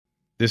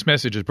This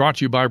message is brought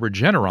to you by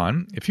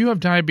Regeneron. If you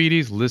have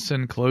diabetes,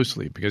 listen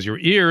closely because your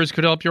ears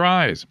could help your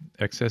eyes.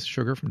 Excess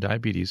sugar from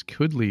diabetes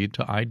could lead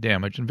to eye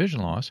damage and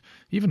vision loss,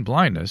 even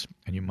blindness,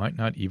 and you might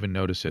not even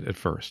notice it at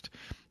first.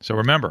 So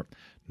remember,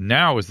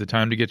 now is the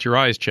time to get your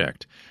eyes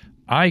checked.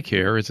 Eye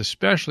care is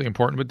especially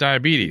important with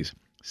diabetes.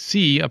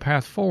 See a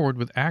path forward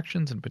with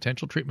actions and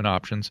potential treatment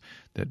options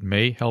that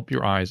may help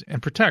your eyes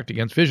and protect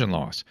against vision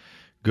loss.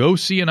 Go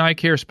see an eye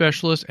care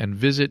specialist and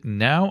visit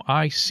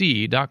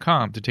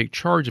noweyesee.com to take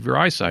charge of your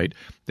eyesight.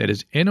 That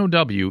is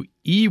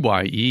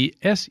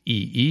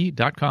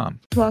NOWEYESEE.com.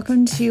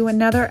 Welcome to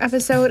another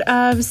episode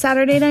of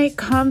Saturday Night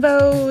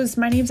Convos.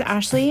 My name's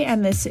Ashley,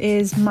 and this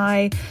is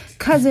my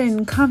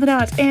cousin,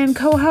 confidant, and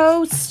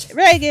co-host,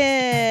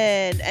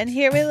 Reagan. And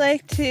here we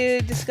like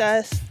to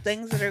discuss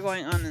things that are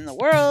going on in the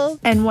world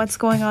and what's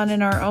going on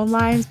in our own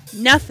lives.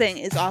 Nothing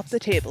is off the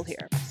table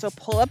here. So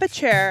pull up a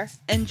chair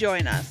and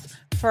join us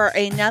for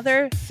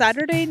another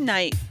Saturday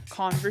night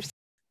conversation.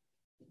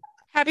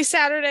 Happy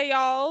Saturday,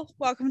 y'all.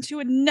 Welcome to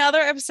another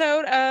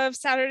episode of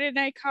Saturday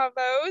Night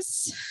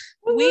Convos.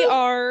 We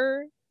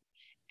are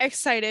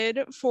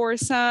excited for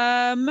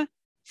some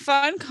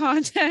fun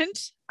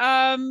content.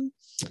 One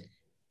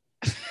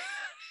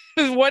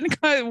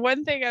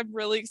thing I'm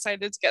really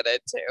excited to get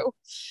into,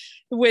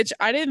 which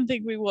I didn't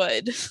think we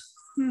would,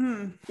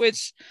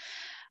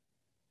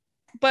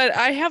 but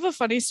I have a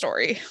funny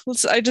story.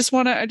 I just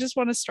want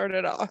to start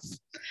it off.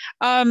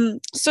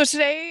 So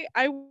today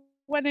I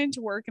went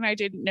into work and I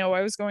didn't know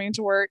I was going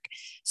to work.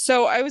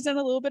 So I was in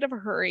a little bit of a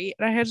hurry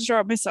and I had to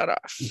drop my son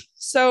off.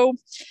 So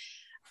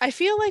I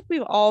feel like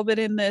we've all been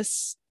in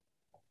this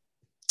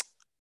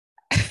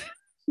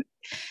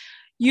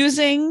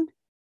using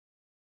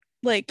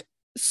like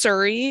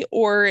Siri,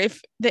 or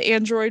if the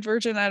Android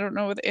version, I don't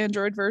know what the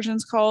Android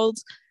version's called,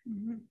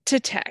 to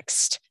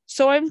text.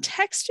 So I'm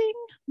texting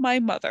my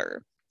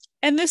mother,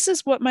 and this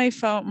is what my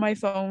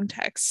phone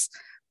texts.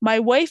 My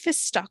wife is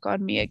stuck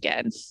on me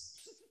again.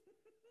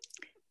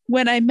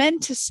 When I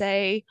meant to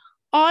say,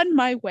 on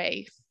my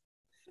way.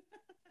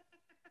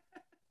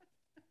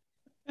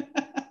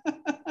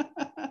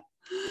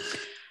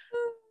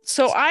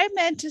 So I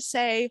meant to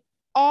say,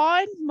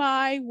 on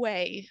my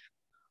way.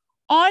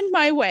 On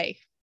my way.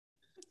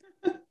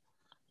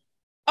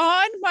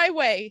 On my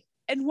way.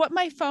 And what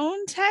my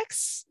phone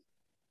texts,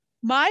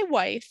 my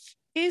wife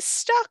is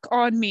stuck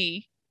on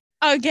me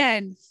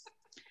again.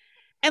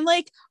 And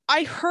like,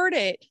 I heard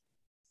it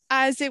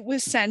as it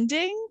was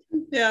sending.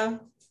 Yeah.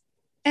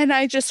 And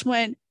I just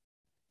went,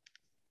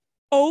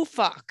 oh,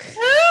 fuck.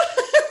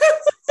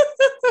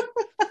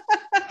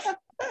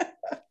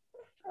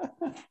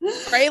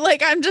 Right?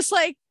 Like, I'm just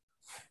like,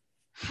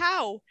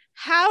 how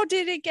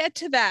did it get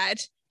to that?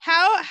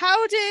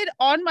 How did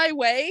on my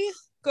way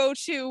go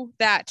to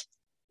that?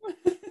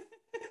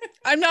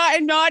 I'm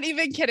not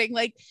even kidding.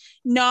 Like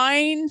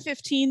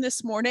 9:15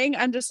 this morning,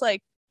 I'm just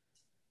like,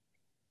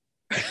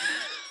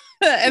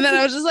 and then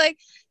I was just like,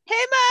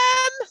 hey,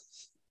 Mom,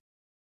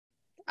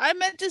 I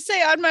meant to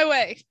say on my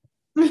way.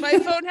 My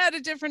phone had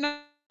a different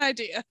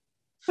idea.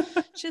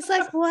 She's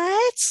like,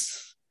 what?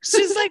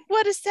 She's like,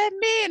 what does that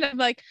mean? I'm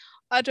like,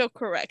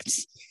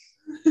 autocorrect.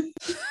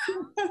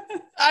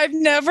 I've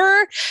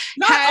never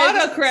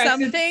had autocorrect,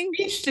 something.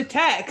 Speech to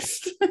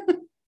text.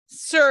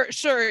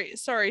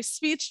 Sorry,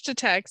 speech to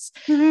text.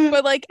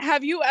 But like,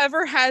 have you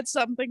ever had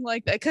something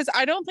like that? Because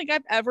I don't think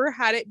I've ever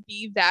had it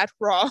be that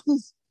wrong.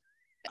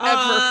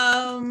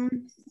 Ever.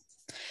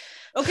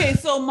 Okay,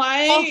 so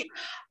I'll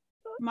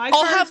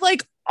have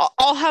like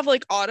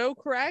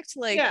autocorrect,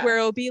 like where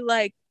it'll be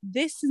like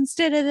this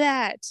instead of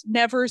that.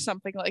 Never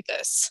something like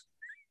this.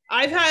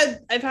 I've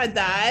had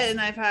that,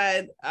 and I've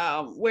had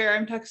where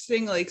I'm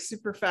texting like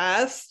super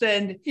fast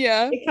and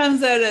it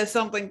comes out as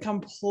something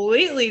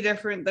completely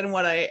different than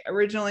what I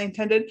originally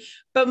intended.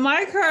 But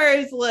my car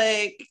is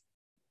like,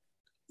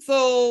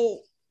 so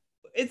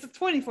it's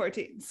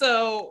 2014,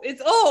 so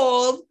it's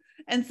old,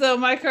 and so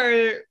my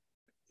car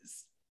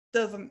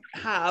doesn't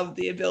have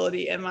the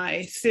ability, and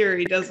my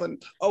Siri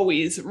doesn't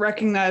always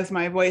recognize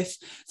my voice.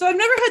 So I've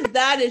never had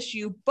that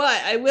issue, but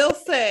I will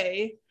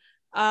say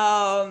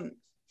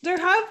there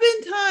have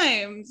been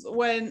times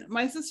when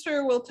my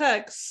sister will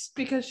text,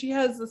 because she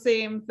has the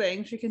same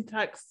thing. She can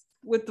text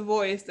with the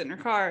voice in her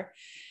car,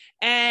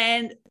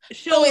 and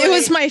it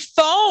was my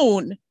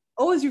phone.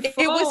 Oh, it was your phone?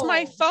 It was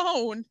my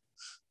phone.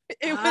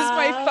 It was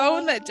my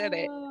phone that did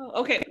it.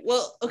 Okay.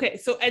 Well, okay.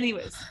 So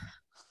anyways,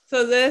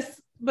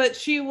 but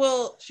she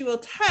will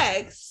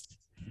text,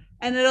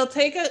 and it'll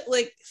take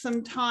like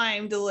some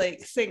time to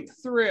like sync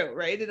through,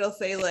 right? It'll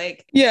say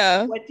like,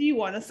 what do you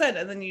want to send?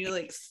 And then you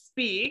like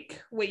speak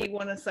what you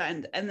want to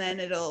send, and then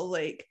it'll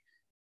like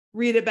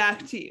read it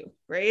back to you,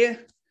 right?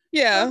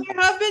 Yeah. So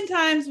there have been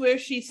times where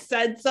she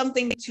said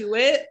something to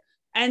it,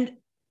 and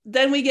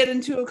then we get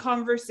into a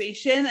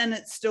conversation and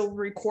it's still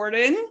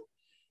recording,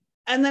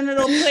 and then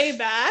it'll play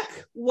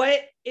back what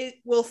it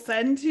will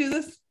send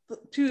to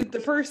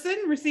the person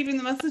receiving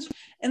the message,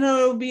 and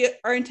it'll be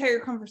our entire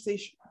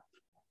conversation.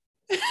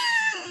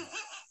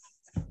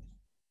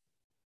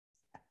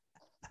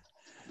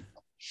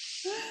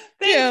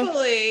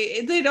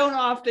 thankfully, they don't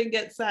often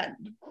get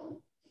sent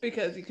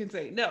because you can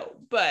say no.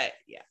 But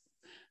yeah,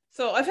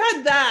 so I've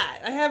had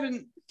that. I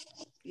haven't.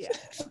 Yeah,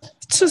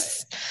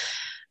 just.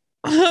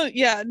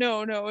 Yeah,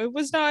 no, it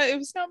was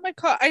not my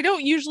car. I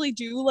don't usually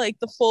do like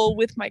the full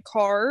with my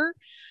car,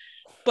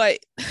 but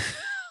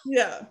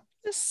yeah,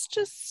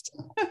 just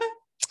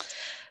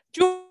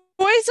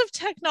joys of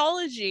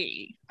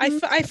technology.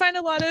 I find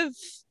a lot of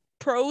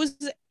pros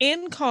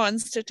and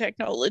cons to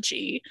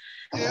technology.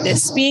 Yeah.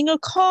 This being a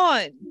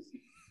con.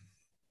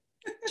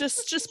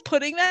 just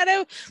putting that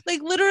out,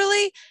 like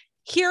literally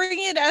hearing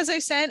it as I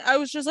sent, I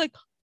was just like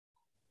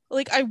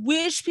I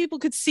wish people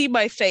could see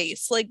my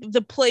face, like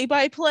the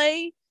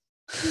play-by-play.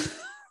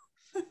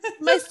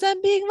 My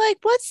son being like,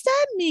 "What's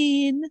that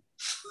mean?"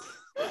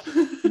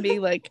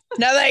 Being like,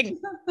 "Nothing."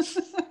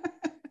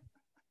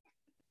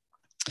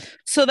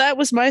 So that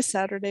was my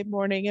Saturday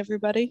morning,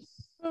 everybody.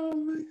 Oh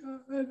my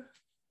god.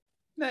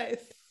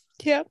 Nice.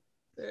 Yep.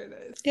 Very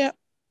nice. Yep.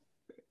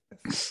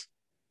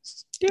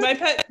 Yep.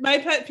 My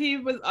pet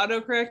peeve with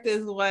autocorrect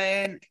is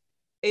when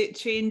it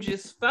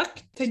changes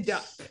fuck to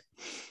duck.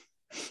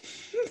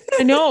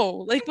 I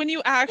know, like when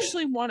you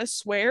actually want to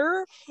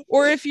swear,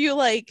 or if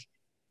you're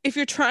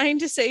trying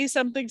to say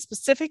something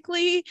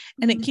specifically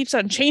and it keeps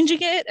on changing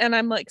it, and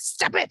I'm like,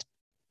 stop it.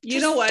 You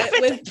know what?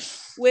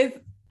 With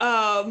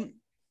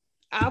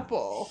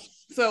Apple,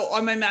 so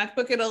on my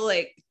MacBook, it'll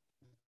like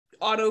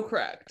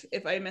autocorrect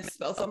if I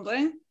misspell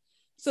something.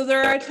 So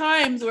there are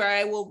times where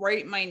I will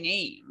write my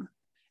name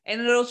and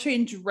it'll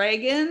change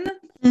Reagan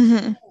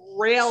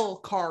rail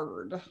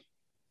card.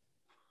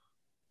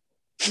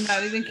 I'm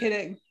not even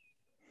kidding.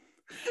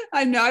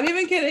 And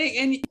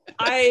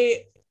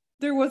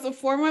there was a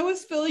form I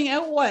was filling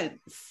out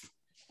once,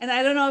 and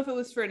I don't know if it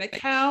was for an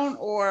account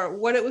or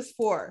what it was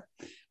for,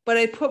 but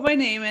I put my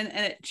name in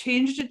and it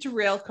changed it to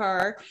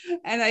railcar,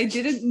 and I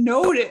didn't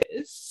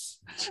notice.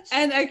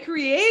 And I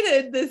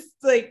created this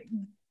like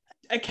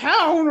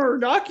account or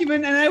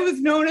document, and I was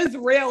known as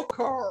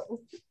railcar.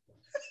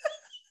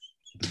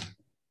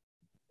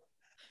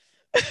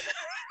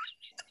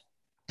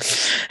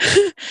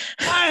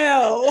 I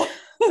know.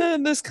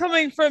 And this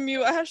coming from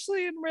you,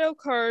 Ashley, and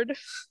railcar.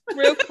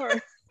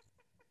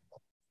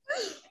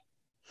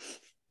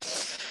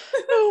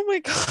 Oh my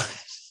god.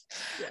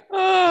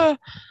 Yeah.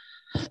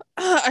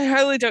 I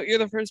highly doubt you're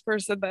the first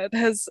person that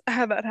has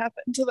had that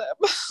happen to them.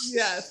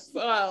 Yes.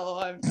 Well,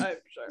 I'm sure.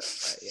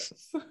 But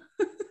yes.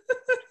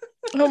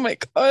 Oh my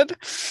god.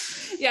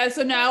 Yeah.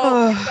 So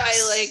now if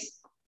I like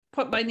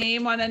put my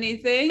name on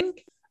anything,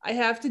 I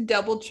have to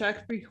double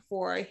check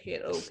before I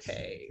hit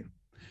OK.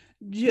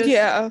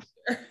 Yeah.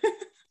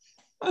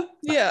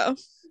 Yeah.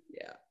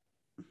 Yeah.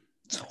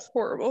 It's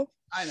horrible.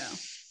 I know.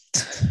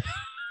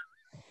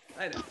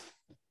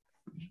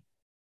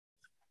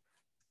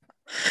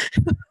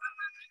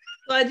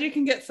 Glad you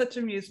can get such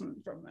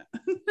amusement from it.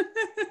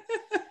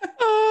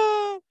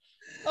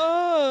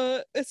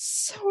 It's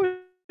so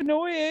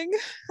annoying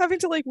having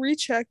to like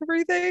recheck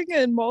everything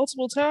and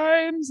multiple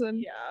times,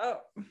 and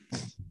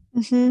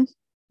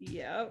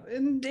yeah,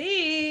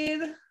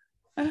 indeed.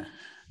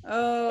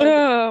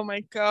 Oh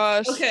my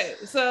gosh. Okay,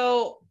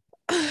 so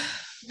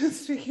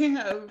speaking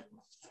of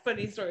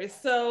funny stories,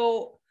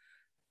 so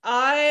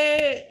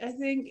I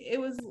think it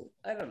was,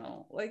 I don't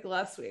know, like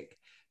last week.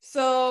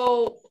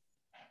 So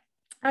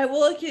I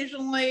will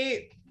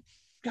occasionally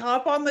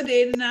hop on the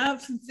dating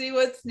apps and see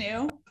what's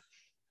new.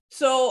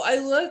 So I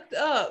looked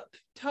up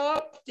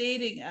top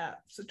dating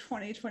apps of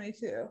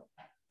 2022,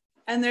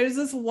 and there's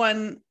this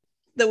one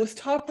that was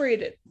top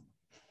rated.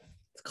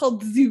 It's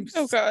called Zeus.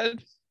 Oh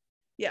god.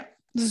 Yeah.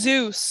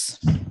 Zeus.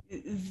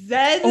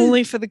 Z.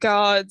 Only for the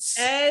gods.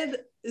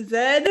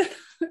 ZOOSK.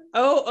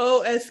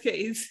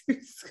 Zeus.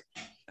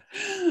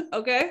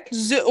 Okay.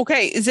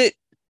 Okay. Is it?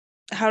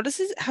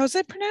 How's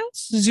that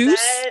pronounced?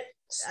 Zeus.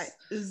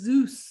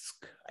 Zeus.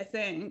 I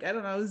think. I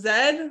don't know.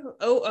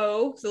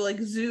 ZOO. So like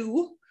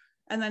zoo,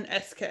 and then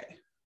SK.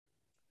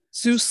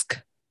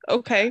 Zeusk.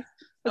 Okay.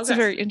 That's a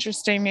very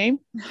interesting name.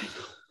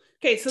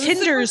 Okay. So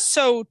Tinder is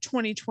so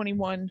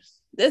 2021.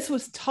 This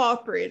was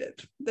top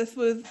rated. This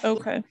was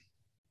okay.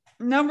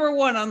 Number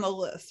one on the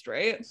list,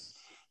 right?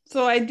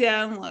 So I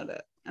download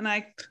it and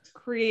I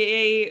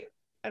create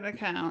an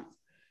account.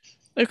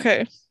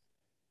 Okay.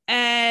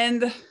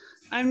 And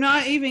I'm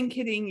not even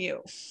kidding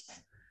you.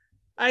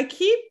 I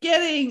keep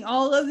getting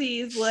all of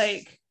these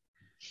like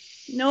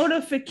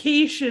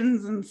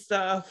notifications and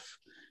stuff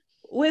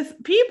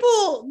with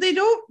people, they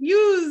don't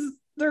use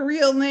their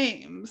real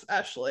names,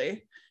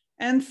 Ashley.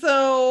 And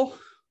so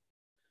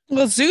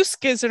well, Zeus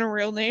isn't a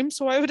real name,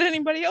 so why would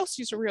anybody else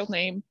use a real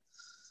name?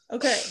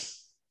 Okay.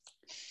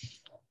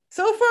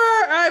 So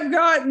far, I've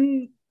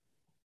gotten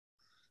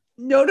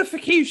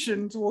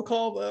notifications, we'll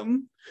call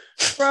them,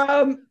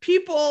 from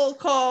people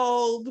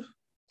called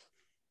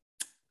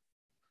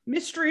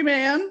Mystery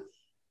Man,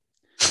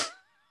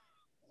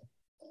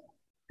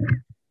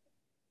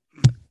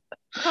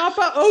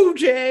 Papa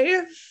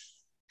OJ,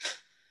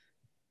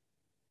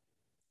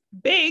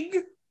 Big.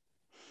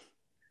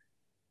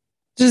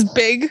 Just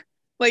big?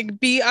 Like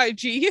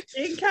B-I-G?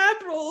 In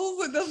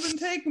capitals. It doesn't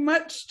take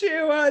much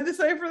to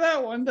decipher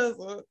that one, does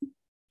it?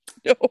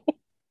 No.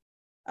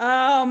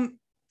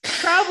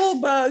 Travel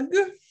bug.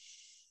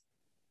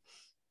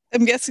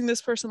 I'm guessing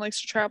this person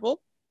likes to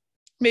travel.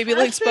 Maybe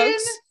likes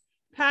bugs.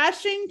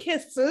 Passion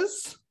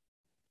kisses.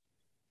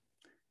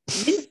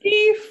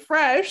 Minty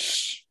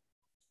fresh.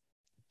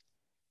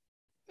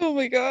 Oh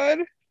my god.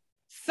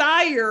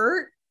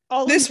 Sire.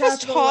 This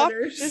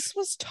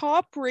was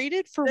top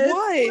rated for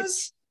what?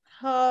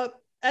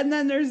 And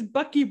then there's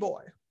Bucky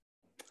Boy.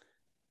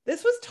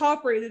 This was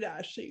top rated,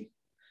 Ashley.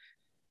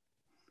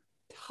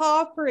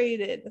 Top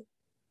rated.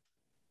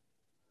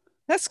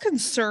 That's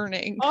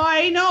concerning.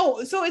 I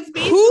know. So it's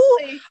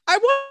basically I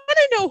want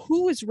to know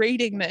who is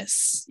rating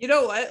this. You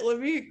know what? Let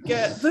me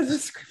get the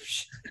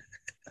description.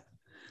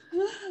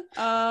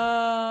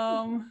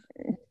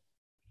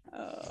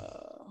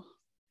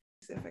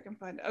 See if I can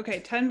find it.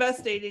 Okay, 10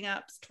 best dating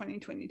apps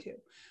 2022.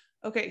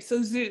 Okay, so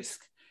Zoosk.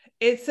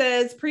 It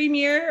says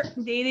premier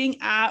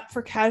dating app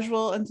for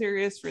casual and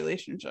serious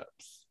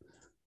relationships.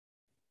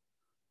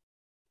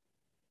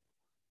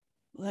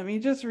 Let me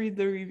just read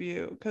the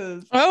review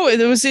because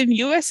it was in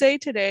USA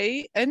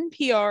Today,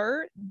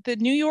 NPR, the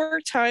New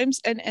York Times,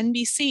 and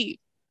NBC.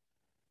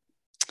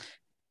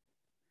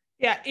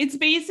 Yeah, it's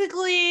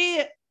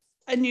basically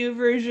a new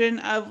version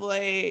of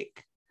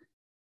like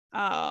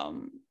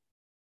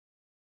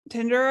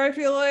Tinder, I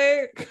feel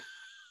like.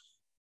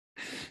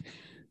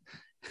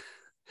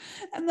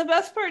 And the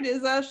best part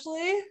is,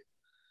 Ashley,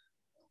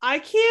 I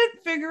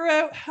can't figure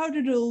out how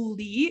to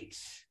delete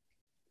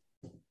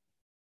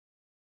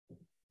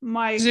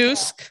my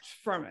Zoosk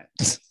from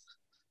it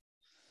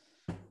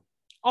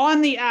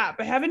on the app.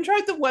 I haven't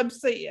tried the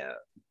website yet.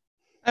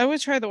 I would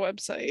try the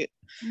website,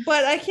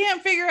 but I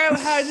can't figure out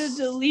how to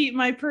delete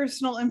my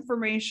personal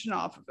information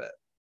off of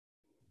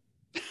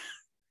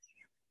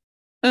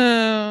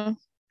it.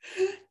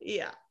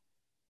 Yeah.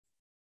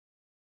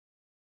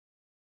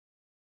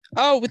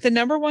 Oh, with the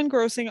number one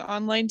grossing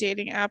online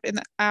dating app in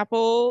the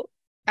Apple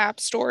App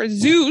Store,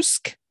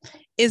 Zoosk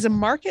is a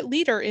market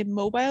leader in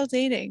mobile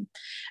dating,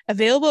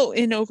 available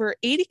in over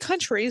 80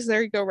 countries.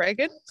 There you go,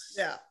 Reagan.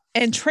 Yeah.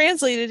 And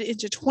translated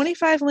into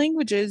 25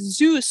 languages,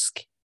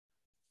 Zoosk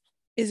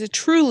is a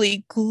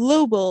truly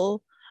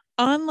global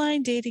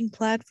online dating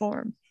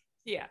platform.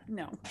 Yeah,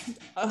 no.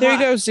 There you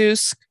go,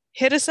 Zoosk.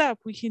 Hit us up.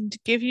 We can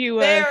give you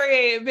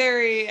very,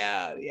 very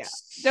yeah.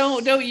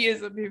 Don't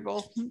use it,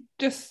 people.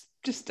 Just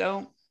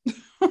don't.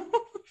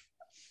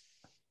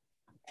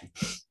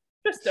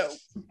 Just don't.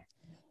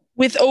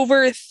 With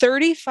over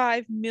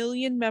 35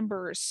 million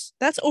members.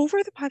 That's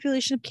over the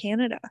population of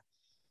Canada.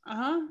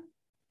 Uh-huh.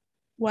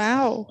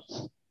 Wow.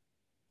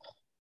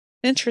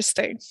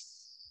 Interesting.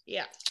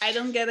 Yeah, I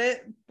don't get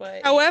it,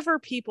 but however,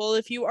 people,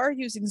 if you are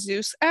using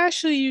Zeus,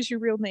 actually use your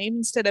real name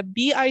instead of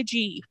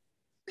BIG.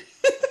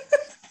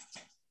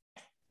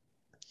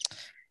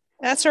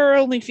 That's our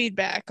only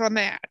feedback on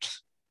that.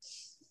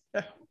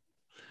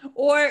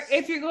 Or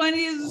if you're going to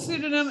use a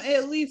pseudonym,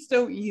 at least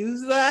don't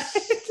use that.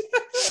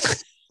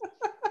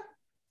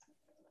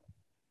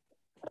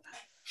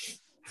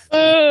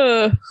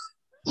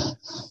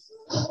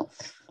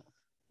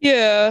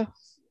 Yeah.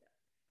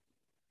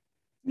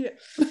 Yeah.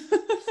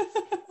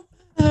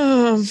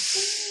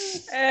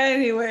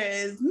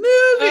 Anyways,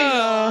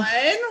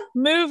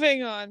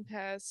 moving on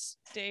past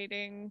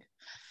dating.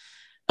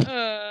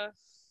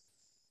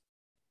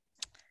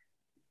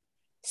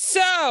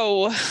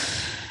 So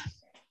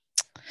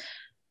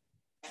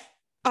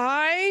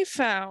I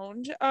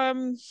found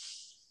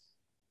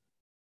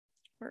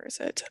where is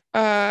it?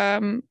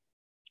 I'm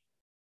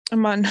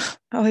on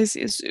all I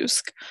see is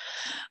Zoosk.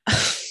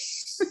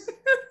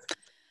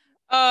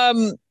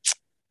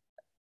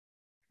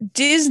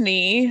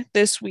 Disney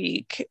this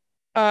week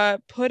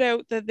put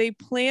out that they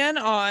plan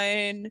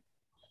on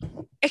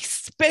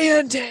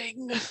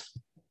expanding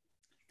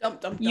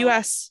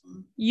US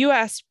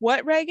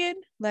what, Reagan?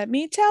 Let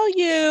me tell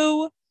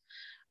you.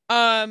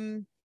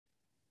 I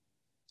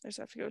just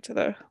have to go to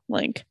the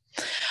link.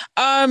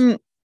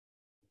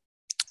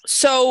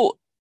 So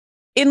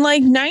in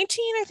like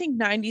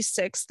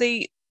 1996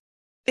 they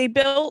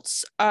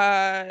built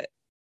what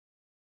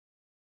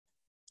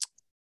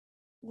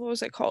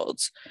was it called?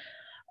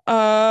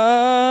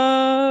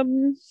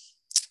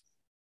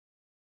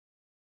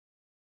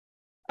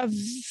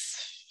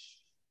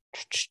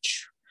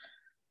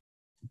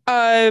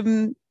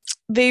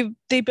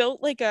 They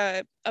built like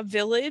a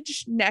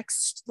village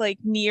next, like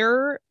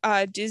near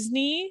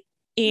Disney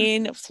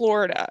in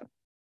Florida.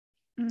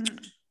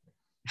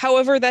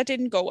 However, that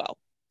didn't go well.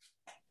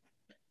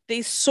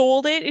 They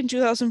sold it in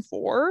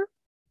 2004.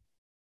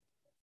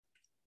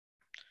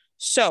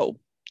 So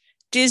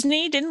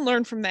Disney didn't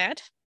learn from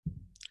that,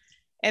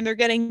 and they're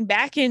getting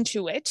back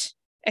into it,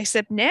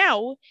 except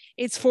now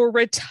it's for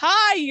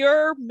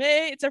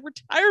retirement. It's a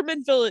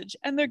retirement village,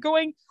 and they're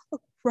going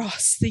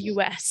across the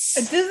US.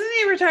 A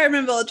Disney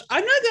retirement village.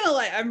 I'm not gonna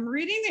lie, I'm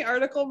reading the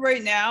article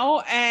right now,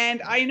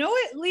 and I know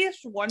at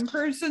least one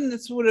person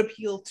this would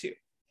appeal to,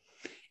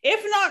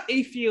 if not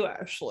a few,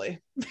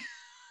 actually.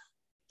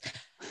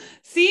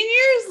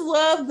 Seniors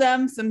love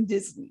them some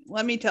Disney,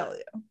 let me tell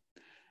you.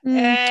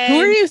 Who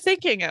are you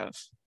thinking of?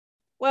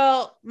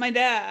 Well, my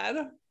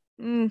dad.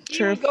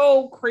 He would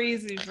go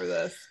crazy for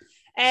this.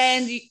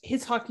 And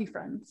his hockey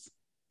friends.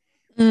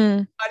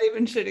 Not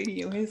even shitting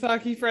you. His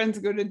hockey friends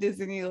go to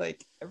Disney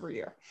like every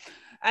year.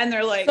 And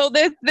they're like, so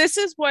this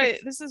is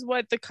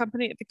what the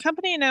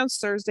company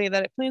announced Thursday,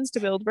 that it plans to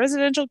build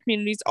residential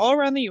communities all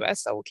around the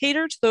US that will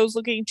cater to those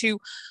looking to,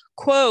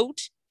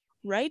 quote,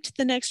 write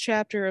the next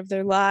chapter of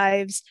their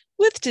lives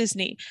with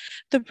Disney.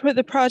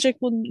 The project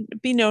will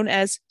be known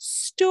as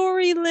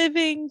Story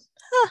Living.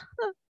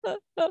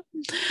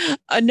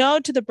 A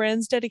nod to the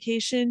brand's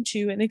dedication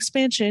to an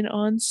expansion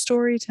on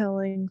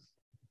storytelling.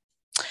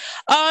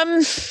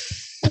 I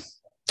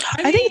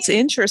think it's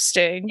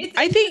interesting.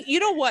 I think, you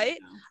know what?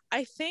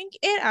 I think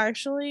it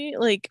actually,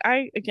 like,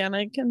 I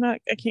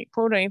can't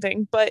quote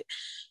anything, but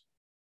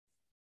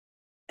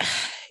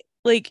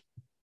like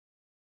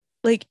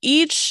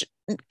each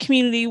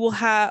community will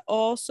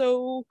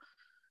also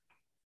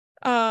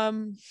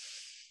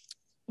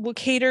will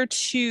cater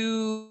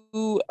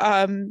to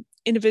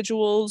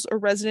individuals or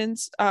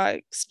residents,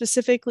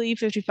 specifically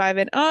 55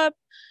 and up.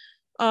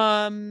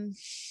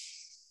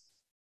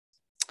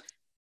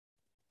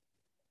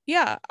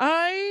 Yeah,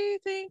 I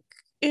think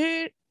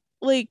it,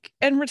 like,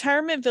 and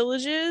retirement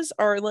villages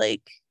are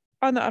like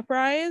on the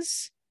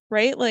uprise,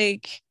 right?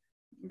 Like,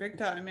 big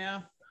time,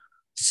 yeah.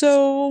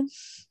 So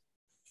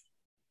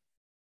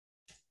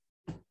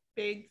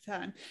big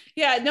time.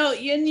 Yeah, no,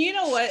 and you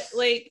know what?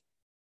 Like,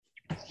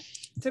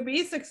 to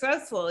be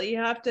successful, you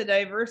have to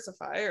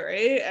diversify,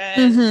 right?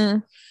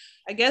 And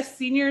I guess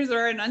seniors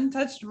are an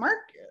untouched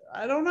market.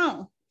 I don't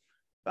know,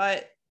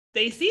 but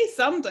they see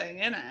something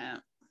in it.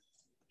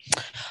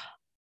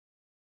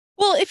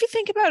 Well, if you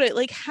think about it,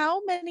 like,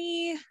 how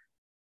many,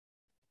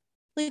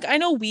 like, I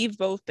know we've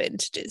both been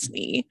to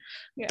Disney,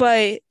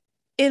 but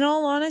in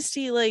all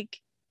honesty, like,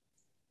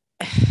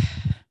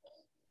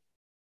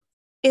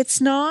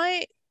 it's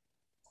not,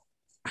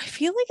 I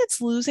feel like it's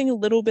losing a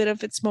little bit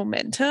of its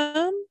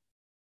momentum.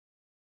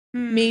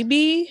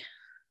 Maybe.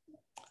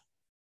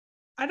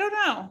 I don't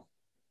know.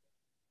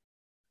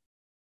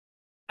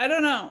 I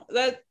don't know.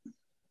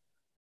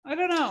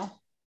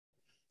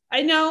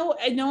 I know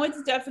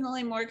it's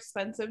definitely more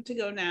expensive to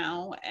go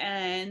now,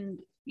 and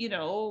you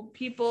know,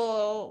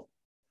 people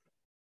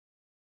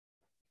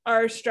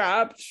are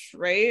strapped,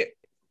 right?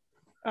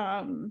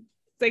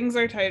 Things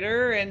are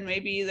tighter and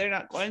maybe they're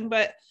not going,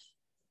 but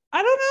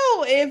I don't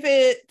know if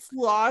it's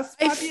lost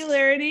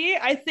popularity.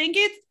 I think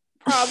it's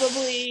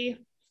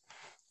probably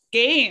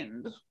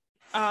gained,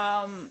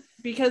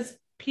 because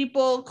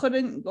people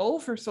couldn't go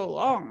for so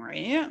long,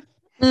 right?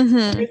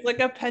 There's like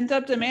a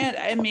pent-up demand,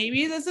 and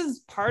maybe this is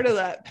part of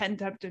that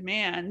pent-up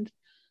demand,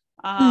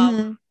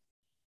 right?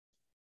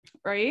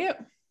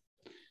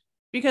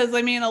 Because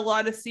I mean, a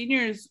lot of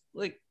seniors,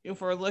 like, if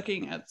we're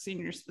looking at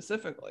seniors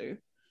specifically,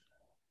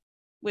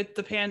 with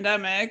the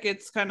pandemic,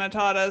 it's kind of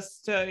taught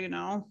us to, you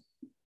know,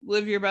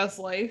 live your best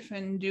life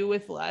and do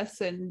with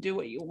less and do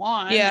what you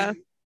want. And,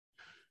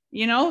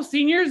 you know,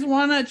 seniors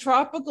want a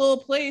tropical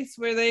place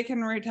where they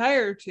can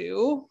retire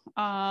to.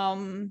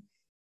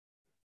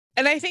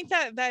 And I think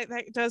that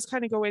does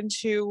kind of go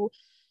into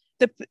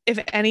if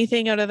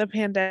anything, out of the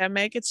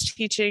pandemic, it's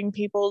teaching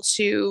people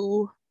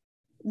to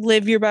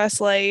live your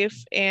best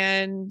life,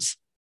 and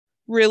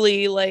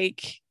really,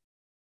 like,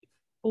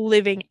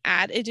 living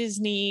at a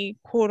Disney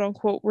quote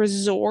unquote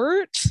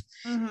resort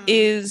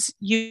is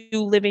you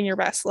living your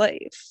best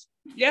life.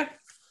 Yeah.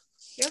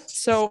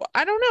 So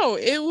I don't know.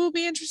 It will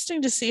be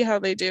interesting to see how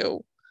they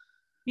do.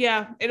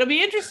 Yeah, it'll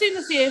be interesting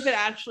to see if it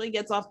actually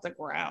gets off the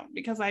ground,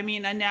 because I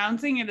mean,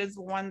 announcing it is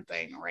one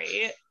thing,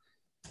 right?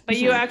 But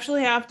you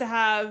actually have to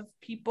have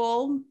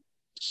people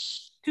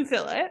to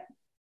fill it.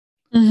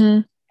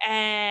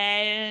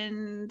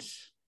 And,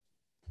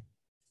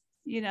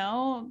 you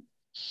know,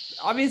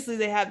 obviously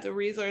they have the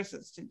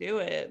resources to do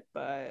it,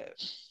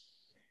 but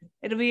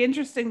it'll be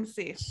interesting to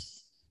see.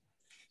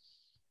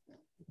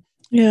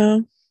 Yeah.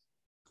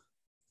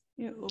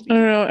 I don't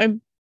know. I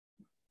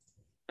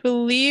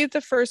believe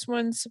the first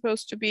one's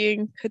supposed to be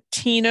in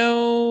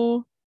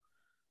Cupertino,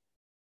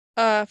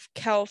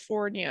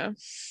 California.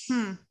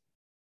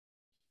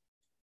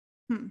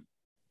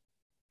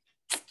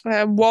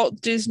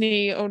 Walt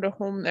Disney owned a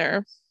home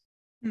there.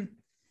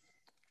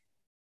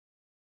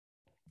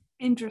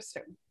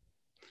 Interesting.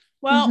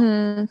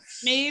 Well,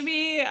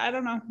 maybe, I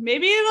don't know,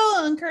 maybe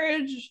it'll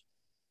encourage,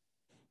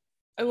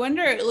 I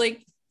wonder,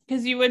 like,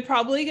 because you would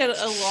probably get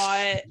a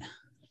lot,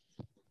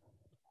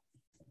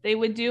 they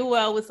would do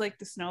well with, like,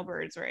 the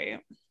snowbirds, right?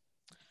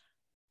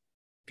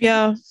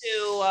 People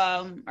who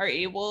are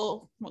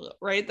able,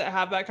 right, that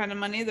have that kind of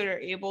money, that are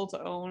able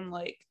to own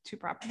like 2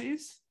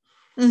 properties.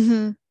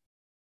 Yeah,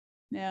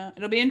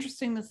 it'll be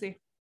interesting to see.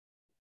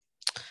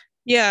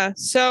 Yeah,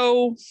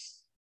 so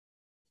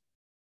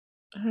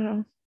I don't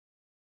know.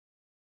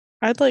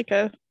 I'd like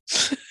a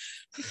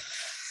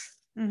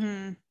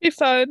be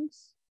fun.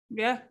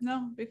 Yeah,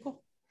 no, be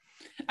cool.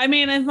 I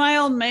mean, if my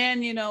old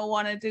man,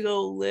 wanted to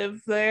go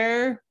live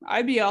there,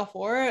 I'd be all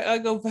for it.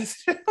 I'd go visit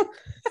him.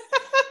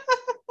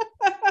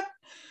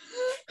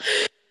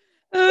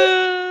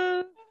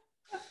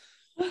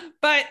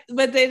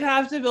 But they'd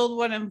have to build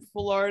one in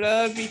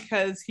Florida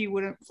because he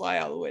wouldn't fly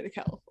all the way to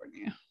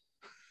California.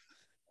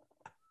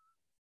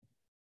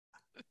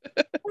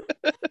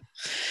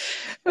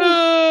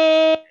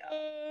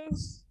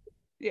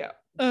 Yeah.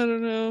 I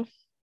don't know.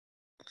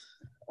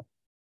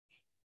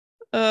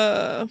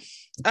 I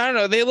don't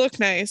know. They look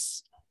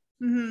nice.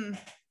 Mm-hmm.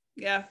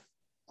 Yeah.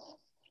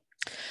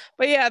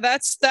 But yeah,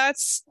 that's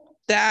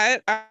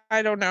that.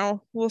 I don't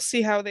know. We'll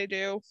see how they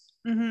do.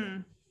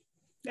 Mm-hmm.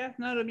 Yeah,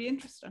 no, it'll be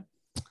interesting.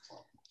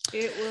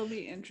 It will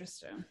be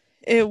interesting.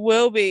 It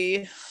will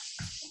be.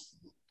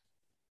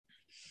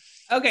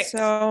 Okay.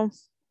 So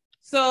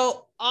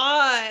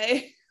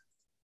I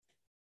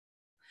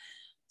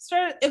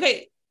started.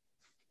 Okay.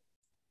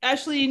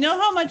 Ashley, you know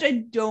how much I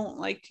don't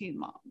like Teen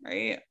Mom,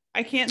 right?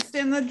 I can't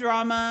stand the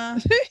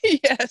drama.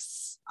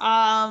 Yes.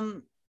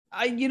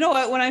 You know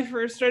what? When I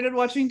first started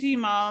watching Teen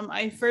Mom,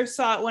 I first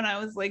saw it when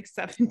I was like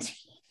 17.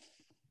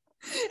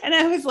 And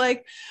I was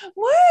like,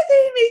 why are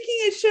they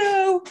making a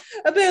show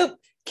about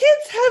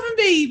kids having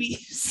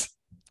babies?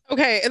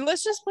 Okay, and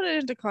let's just put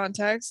it into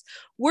context.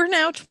 We're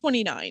now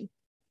 29.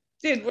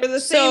 Dude, we're the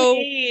same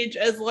age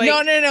as like...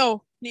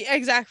 No.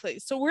 Exactly.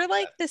 So we're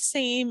like the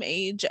same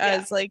age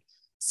as like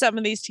some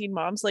of these teen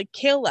moms. Like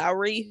Kale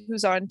Lowry,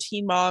 who's on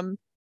Teen Mom.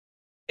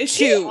 Is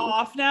she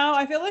off now?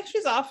 I feel like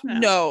she's off now.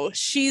 No,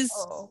 she's...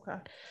 Oh, okay.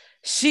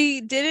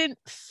 She didn't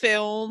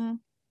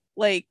film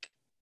like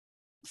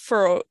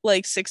for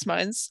like 6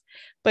 months,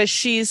 but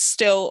she's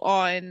still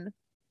on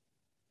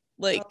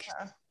like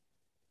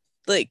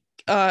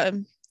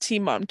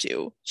Teen Mom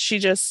 2. She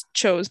just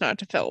chose not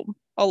to film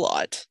a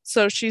lot,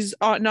 so she's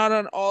not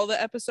on all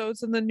the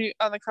episodes on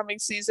the coming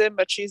season,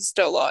 but she's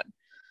still on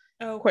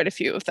quite a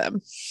few of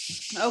them.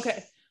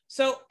 Okay,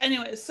 so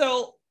anyway,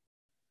 so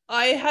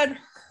I had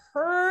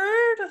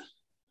heard...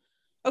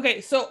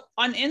 Okay, so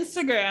on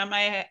Instagram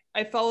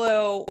I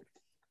follow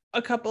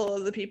a couple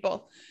of the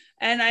people,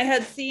 and I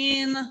had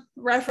seen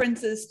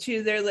references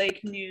to their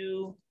like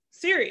new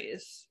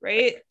series,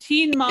 right?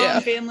 Teen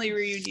Mom Family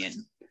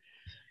Reunion.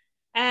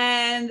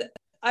 And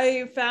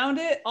I found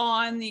it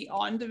on the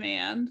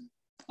on-demand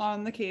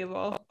on the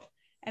cable,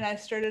 and I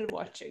started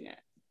watching it.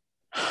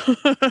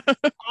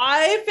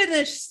 I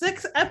finished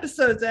 6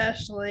 episodes,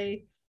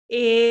 Ashley,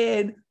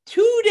 in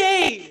 2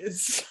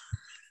 days.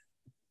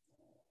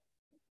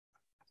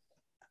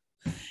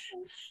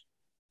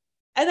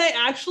 And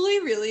I actually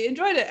really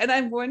enjoyed it. And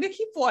I'm going to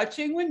keep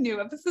watching when new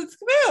episodes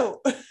come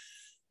out.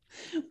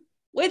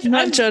 Which I'm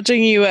not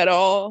judging you at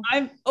all.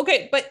 I'm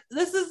okay, but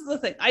this is the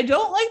thing. I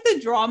don't like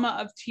the drama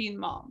of Teen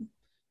Mom.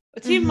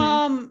 Teen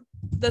Mom,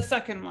 the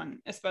second one,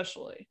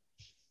 especially.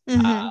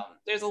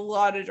 There's a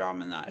lot of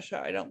drama in that show.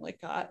 I don't like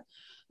that.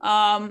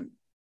 And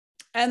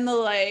the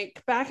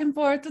like back and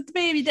forth with the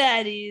baby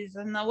daddies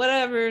and the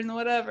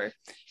whatever.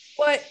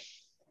 But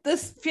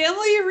this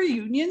family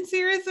reunion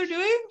series they're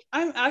doing,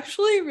 I'm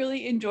actually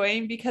really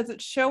enjoying because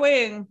it's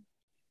showing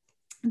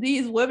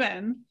these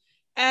women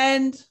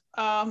and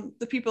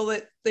the people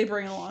that they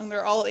bring along.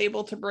 They're all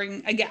able to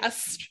bring a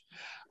guest.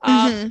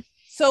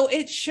 So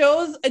it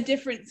shows a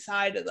different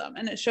side of them,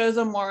 and it shows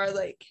a more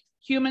like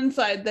human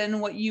side than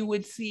what you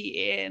would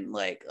see in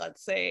like,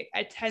 let's say,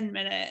 a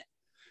 10-minute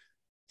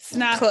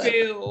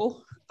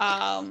snafu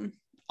on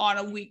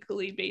a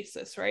weekly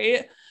basis,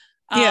 right?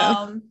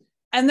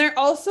 And they're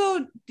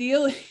also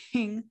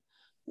dealing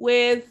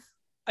with,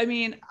 I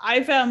mean,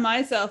 I found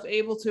myself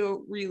able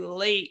to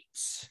relate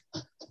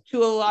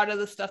to a lot of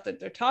the stuff that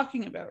they're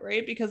talking about,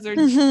 right? Because they're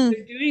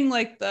doing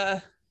like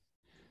the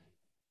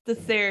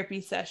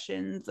therapy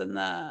sessions and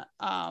the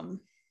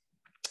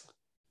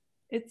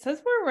it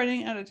says we're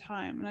running out of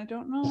time and I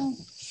don't know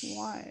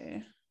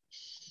why.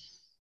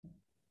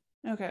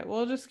 Okay,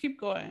 we'll just keep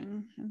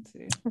going and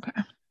see.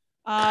 Okay.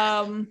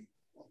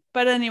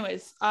 But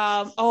anyways,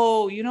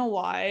 oh, you know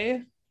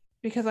why?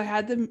 Because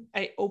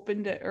I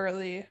opened it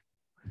early.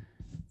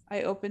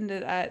 I opened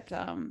it at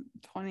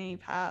 20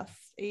 past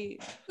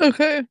 8.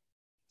 Okay.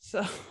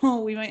 So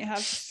we might have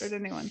to start a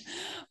new one.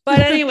 But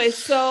anyway,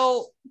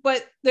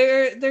 but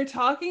they're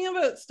talking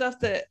about stuff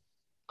that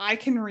I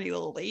can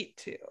relate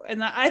to.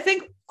 And I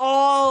think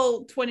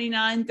all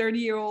 29,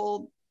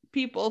 30-year-old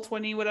people,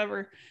 20,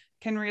 whatever,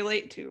 can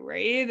relate to,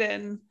 right?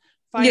 And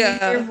finding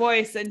your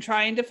voice and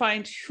trying to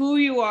find who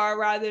you are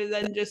rather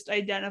than just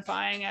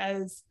identifying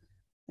as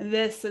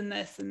this and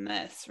this and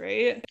this,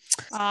 right?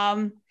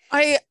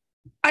 I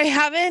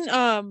haven't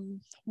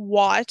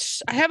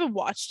watched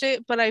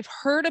it, but I've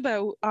heard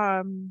about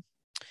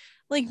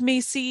like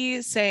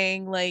Macy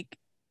saying like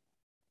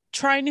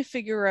trying to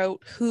figure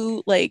out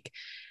who, like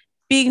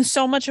being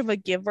so much of a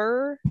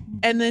giver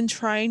and then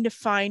trying to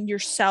find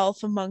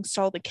yourself amongst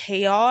all the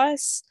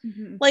chaos.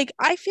 Like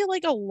I feel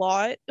like a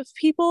lot of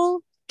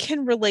people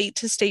can relate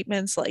to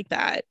statements like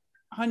that.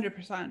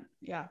 100%.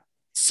 Yeah.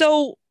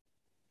 So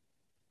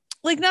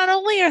like not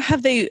only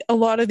have they a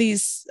lot of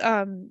these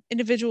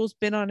individuals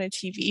been on a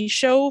TV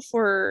show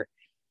for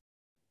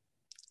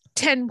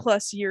 10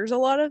 plus years, a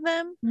lot of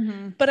them,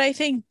 but I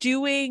think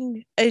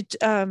doing it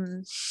a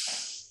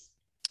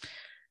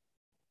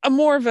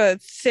more of a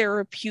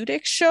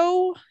therapeutic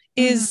show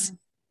is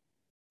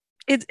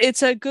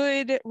it's a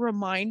good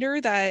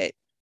reminder that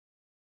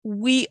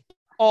we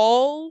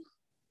all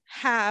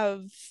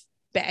have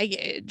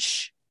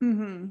baggage.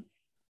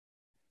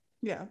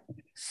 Yeah.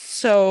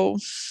 So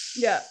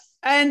yeah.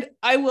 And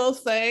I will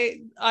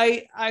say,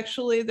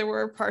 there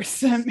were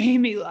parts that made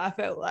me laugh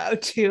out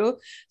loud too.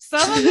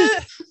 Some of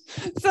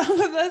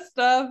the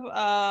stuff,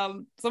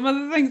 some of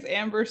the things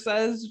Amber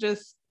says,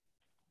 just,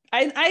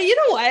 I you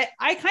know what?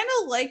 I kind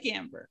of like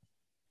Amber.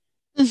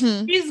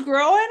 She's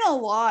growing a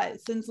lot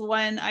since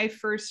when I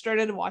first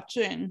started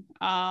watching,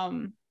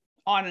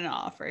 on and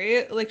off,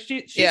 right? Like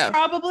she's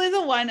probably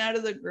the one out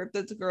of the group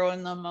that's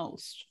growing the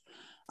most.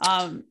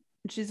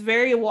 She's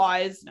very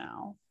wise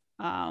now.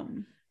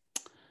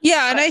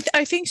 Yeah, and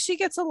I think she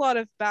gets a lot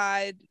of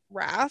bad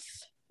wrath.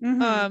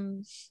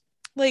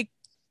 Like,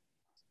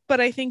 but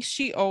I think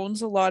she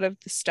owns a lot of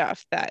the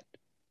stuff that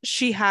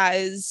she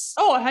has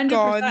 100%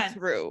 gone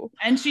through.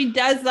 And she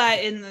does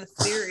that in the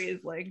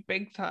series, like,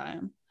 big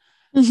time.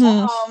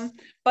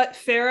 But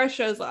Farrah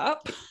shows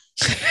up.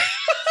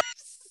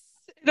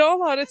 In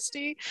all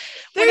honesty,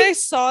 when I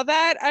saw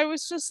that, I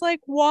was just like,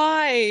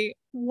 why?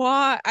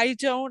 I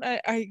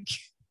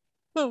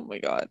oh my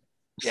God.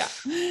 Yeah.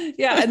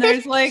 And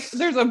there's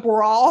a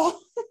brawl.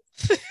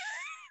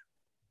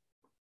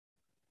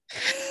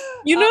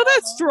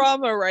 That's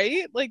drama,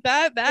 right? Like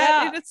that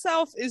in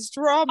itself is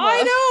drama.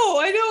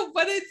 I know,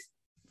 but it's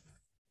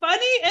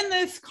funny in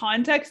this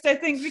context, I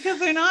think, because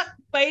they're not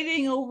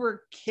fighting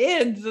over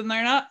kids and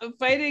they're not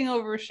fighting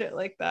over shit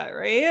like that,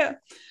 right?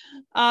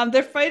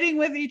 They're fighting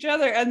with each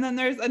other, and then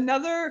there's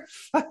another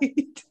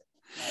fight,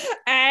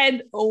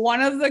 and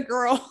one of the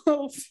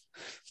girls.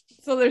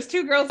 So there's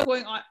two girls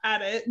going on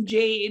at it.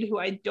 Jade, who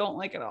I don't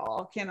like at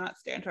all, cannot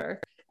stand her,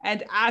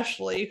 and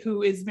Ashley,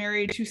 who is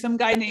married to some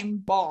guy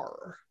named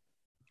Barr.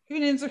 Who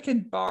names their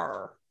kid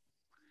Barr?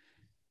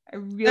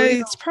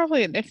 It's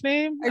probably a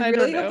nickname. I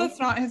really hope that's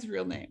not his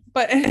real name.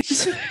 But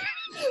so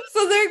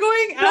they're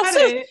going at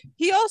it.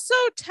 He also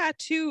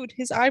tattooed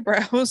his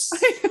eyebrows.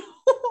 I know.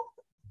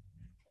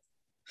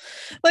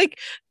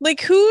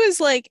 like who is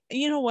like,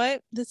 you know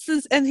what, this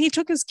is, and he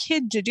took his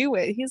kid to do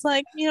it. He's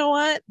like, you know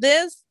what,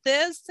 this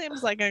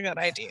seems like a good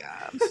idea.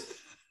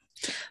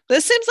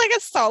 This seems like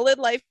a solid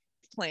life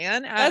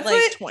plan at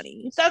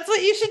 20. That's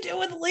what you should do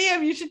with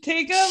Liam. You should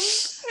take him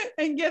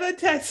and get a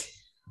tattoo.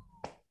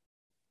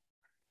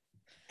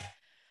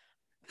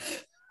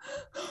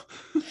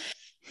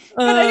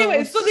 But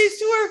anyway, so these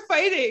two are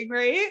fighting,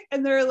 right?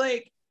 And they're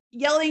like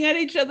yelling at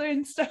each other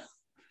and stuff.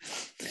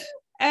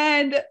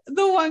 And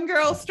the one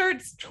girl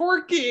starts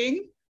twerking,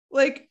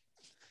 like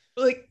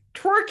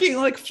twerking,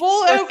 like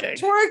full out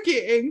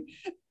twerking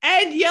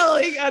and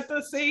yelling at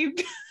the same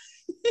time.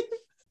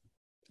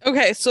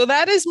 Okay, so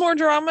that is more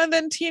drama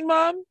than Teen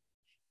Mom.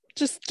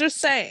 Just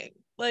saying,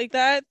 like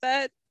that.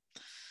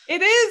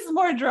 It is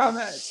more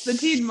drama than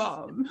Teen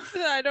Mom.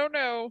 I don't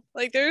know.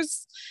 Like,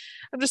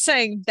 I'm just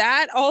saying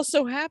that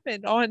also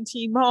happened on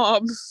Teen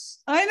Mom.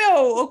 I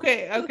know.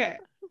 Okay.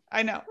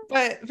 I know,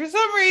 but for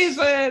some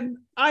reason,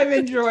 I'm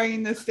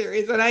enjoying this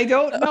series, and I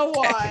don't know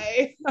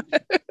why,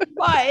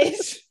 but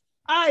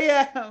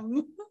I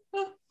am.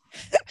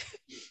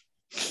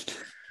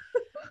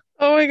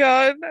 Oh my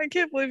God, I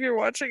can't believe you're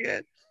watching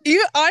it.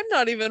 I'm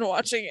not even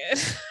watching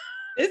it.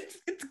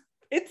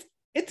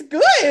 It's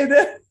good.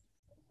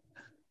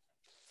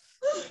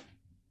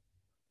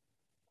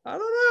 I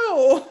don't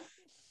know.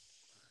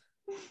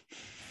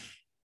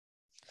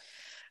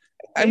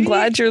 I'm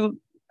glad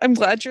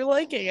you're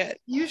liking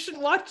it. You should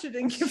watch it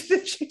and give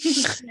it a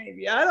chance,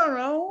 maybe. I don't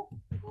know.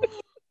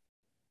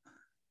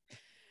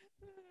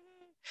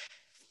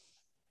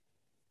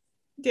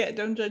 Yeah,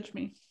 don't judge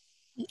me.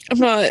 I'm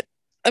not.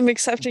 I'm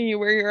accepting you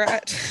where you're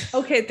at.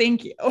 Okay,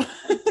 thank you.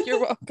 You're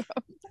welcome.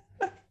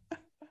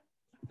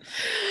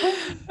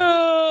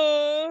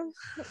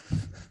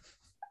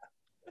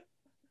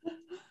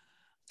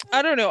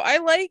 I don't know. I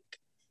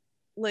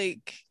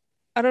like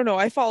I don't know.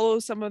 I follow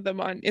some of them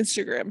on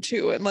Instagram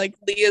too, and like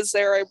Leah's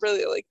there. I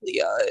really like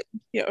Leah.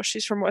 You know,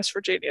 she's from West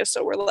Virginia,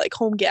 so we're like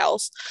home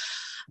gals.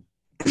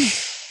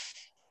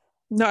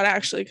 Not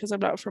actually, because I'm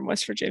not from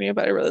West Virginia,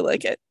 but I really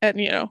like it, and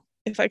you know,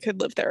 if I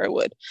could live there, I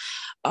would.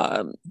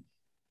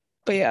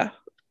 But yeah,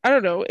 I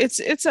don't know.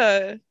 It's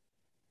a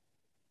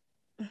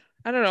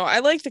I don't know. I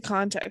like the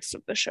context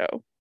of the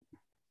show.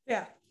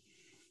 Yeah.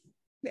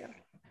 I don't know.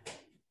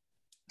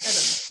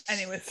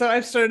 Anyway, so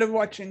I've started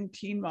watching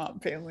Teen Mom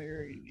Family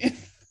Reunion.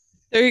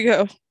 There you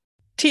go.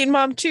 Teen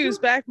Mom 2 is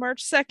back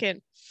March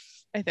 2nd,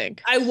 I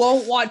think. I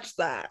won't watch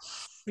that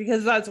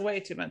because that's way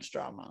too much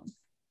drama.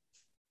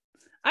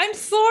 I'm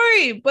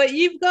sorry, but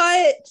you've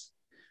got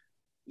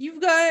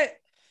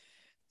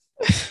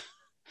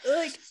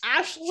like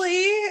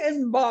Ashley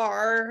and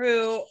Bar,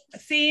 who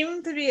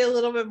seem to be a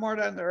little bit more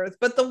down to earth,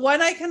 but the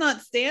one I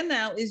cannot stand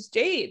now is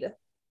Jade.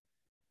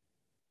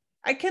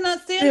 I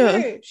cannot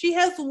stand her. She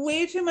has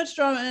way too much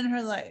drama in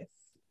her life.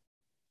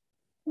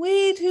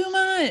 Way too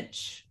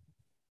much.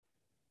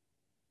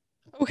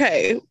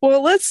 Okay,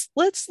 well let's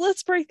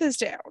break this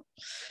down.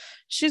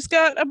 She's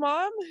got a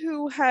mom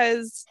who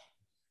has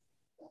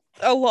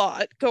a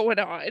lot going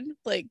on,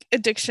 like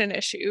addiction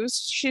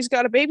issues. She's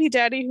got a baby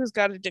daddy who's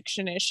got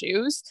addiction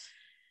issues.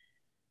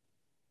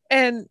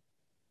 And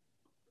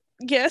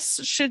yes,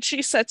 should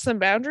she set some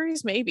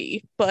boundaries?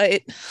 Maybe.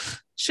 But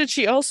should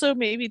she also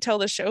maybe tell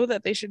the show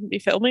that they shouldn't be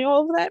filming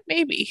all of that?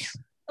 Maybe.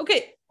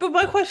 Okay, but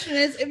my question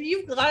is, if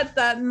you've got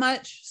that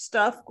much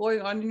stuff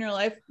going on in your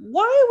life,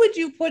 why would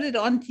you put it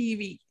on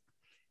TV?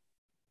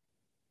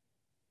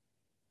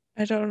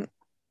 I don't...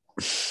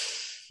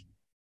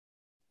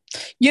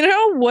 You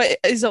know what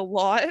is a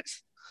lot?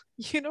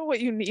 You know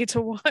what you need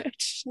to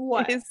watch?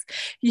 What? Is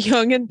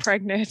Young and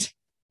Pregnant.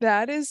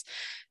 That is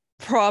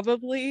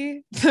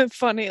probably the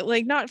funny,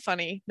 like not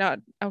funny, not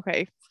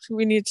okay.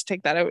 We need to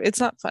take that out. It's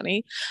not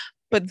funny,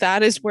 but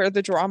that is where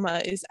the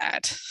drama is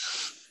at.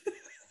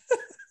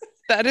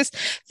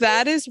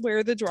 that is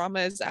where the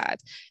drama is at.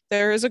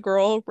 There is a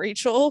girl,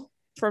 Rachel,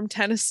 from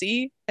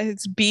Tennessee.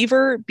 It's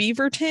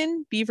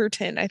Beaverton.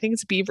 I think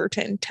it's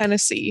Beaverton,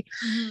 Tennessee.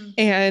 Mm-hmm.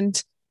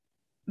 And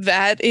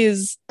that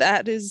is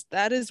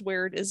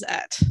where it is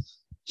at.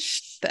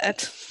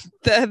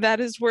 That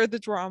is where the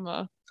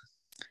drama.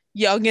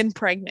 Young and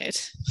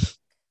Pregnant.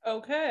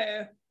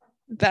 Okay.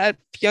 That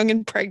Young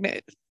and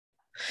Pregnant.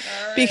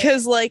 Right.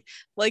 Because like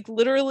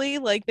literally,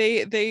 like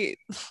they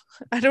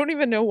I don't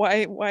even know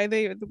why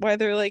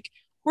they're like,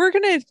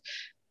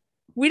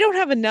 we don't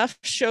have enough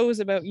shows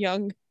about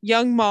young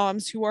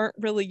moms who aren't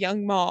really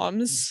young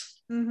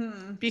moms.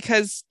 Mm-hmm.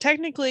 Because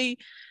technically,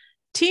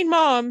 teen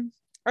mom,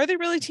 are they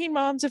really teen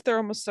moms if they're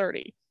almost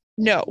 30?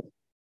 No.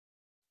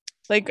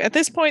 Like at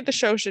this point, the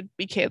show should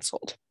be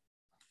canceled.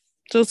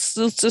 So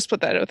let's just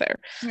put that out there.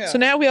 Yeah. So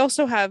now we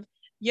also have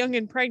Young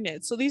and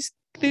Pregnant. So these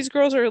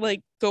girls are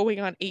like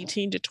going on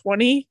 18 to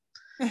 20.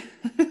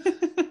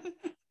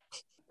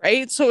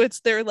 Right? So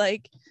they're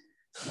like,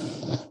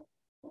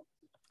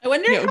 I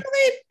wonder how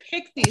they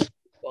pick these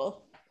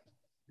people.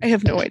 I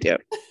have no idea.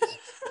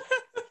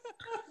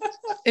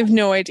 I have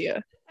no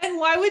idea. And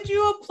why would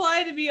you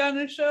apply to be on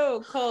a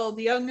show called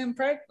Young and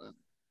Pregnant?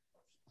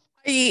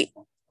 It's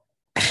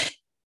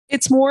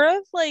more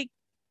of like,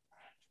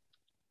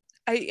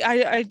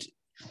 I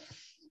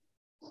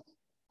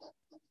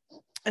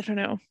don't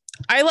know.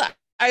 I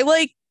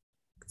like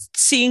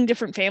seeing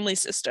different family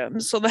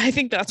systems, so I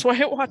think that's why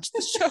I watch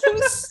the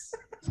shows.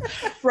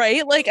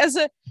 Right? Like as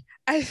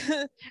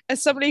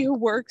somebody who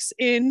works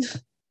in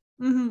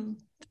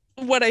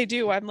what I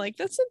do, I'm like,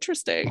 that's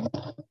interesting.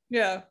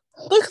 Yeah.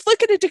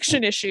 Look at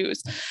addiction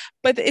issues.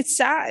 But it's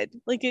sad.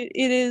 Like it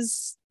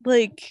is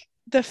like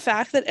the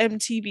fact that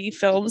MTV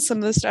films some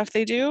of the stuff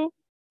they do.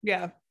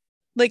 Yeah.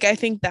 Like I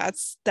think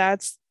that's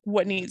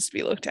what needs to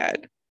be looked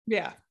at.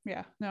 Yeah.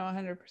 No,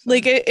 100%.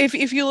 Like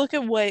if you look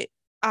at what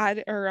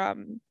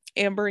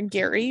Amber and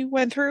Gary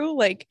went through,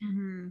 like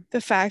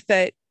the fact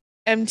that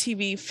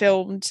MTV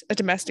filmed a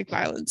domestic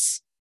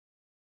violence.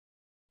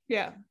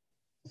 Yeah.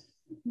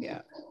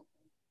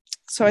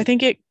 So I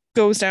think it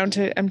goes down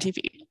to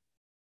MTV.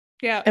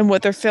 Yeah. And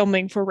what they're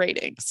filming for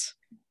ratings.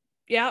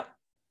 Yeah.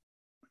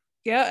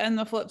 Yeah, and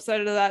the flip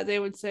side of that, they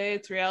would say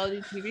it's reality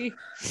TV.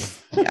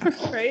 Yeah.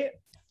 Right?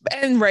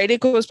 And right,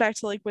 it goes back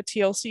to like what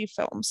TLC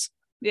films.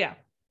 Yeah.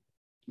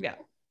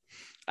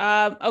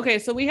 Okay,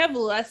 so we have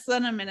less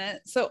than a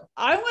minute. So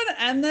I want to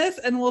end this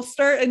and we'll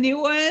start a new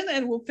one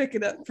and we'll pick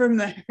it up from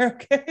there,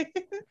 okay?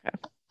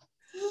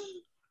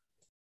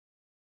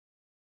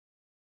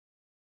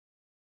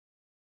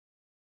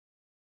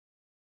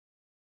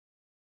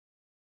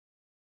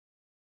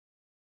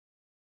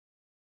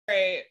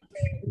 Great.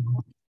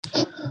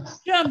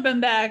 Jumping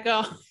back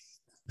on.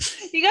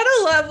 You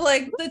gotta love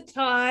like the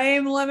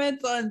time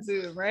limits on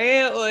Zoom,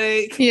 right?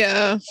 Like,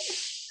 yeah,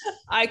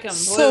 I completely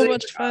so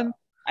much fun.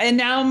 And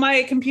now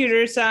my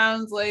computer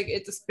sounds like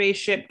it's a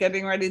spaceship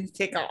getting ready to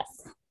take off.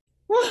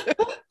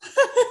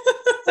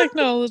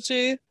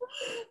 Technology.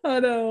 I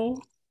know.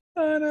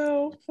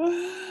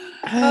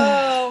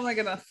 Oh my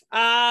goodness.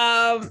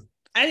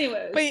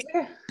 Anyways.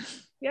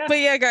 But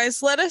yeah,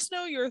 guys, let us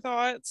know your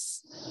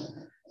thoughts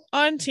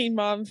on Teen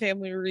Mom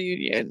Family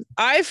Reunion.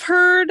 I've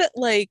heard,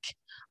 like,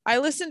 I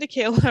listened to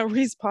Kayla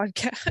Lowry's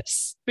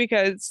podcast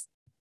because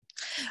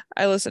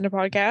I listen to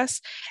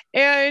podcasts,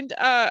 and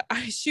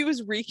she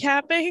was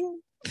recapping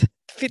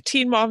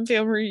Teen Mom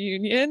Family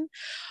Reunion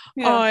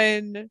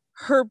on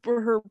her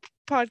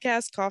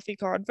podcast Coffee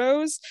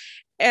Convos,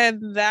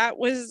 and that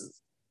was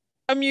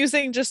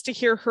amusing just to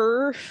hear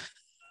her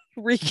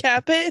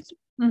recap it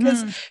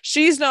because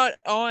she's not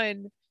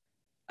on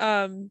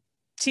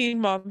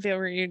Teen Mom Family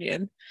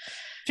Reunion.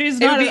 She's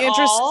not at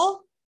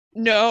all?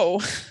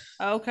 No.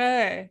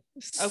 Okay.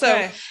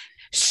 So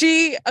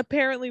she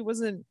apparently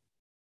wasn't.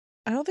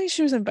 I don't think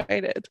she was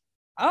invited.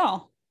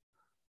 Oh.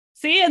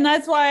 See, and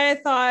that's why I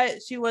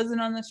thought she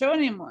wasn't on the show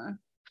anymore.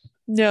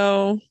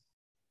 No.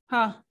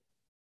 Huh.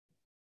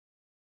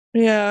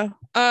 Yeah.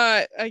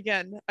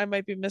 Again, I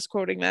might be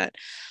misquoting that.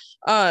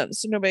 So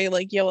nobody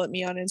like yell at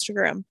me on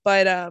Instagram.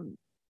 But I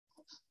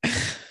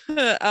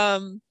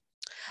don't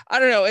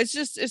know. It's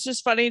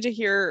just funny to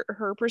hear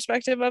her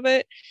perspective of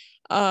it.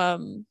 But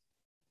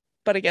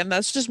again,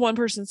 that's just one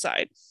person's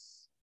side.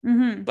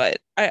 Mm-hmm. But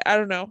I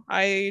don't know.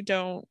 I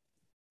don't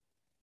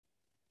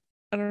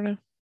know.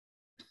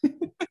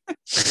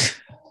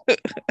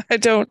 I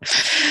don't.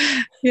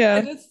 Yeah.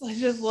 I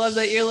just love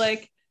that you're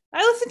like,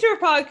 I listen to her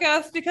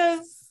podcast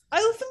because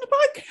I listen to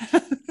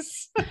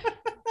podcasts.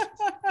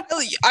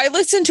 I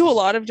listen to a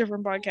lot of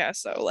different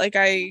podcasts though. Like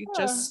I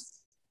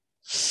just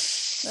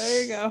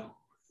there you go.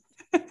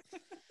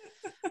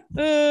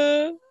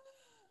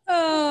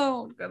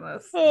 Oh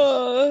goodness.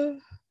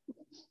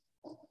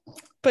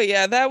 But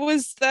yeah,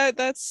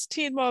 that's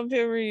Teen Mom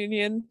Family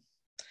Reunion.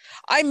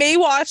 I may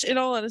watch, in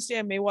all honesty,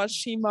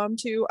 Teen Mom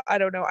 2. I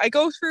don't know. I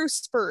go through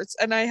spurts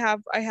and I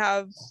have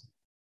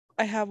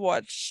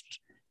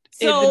watched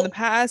it in the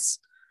past.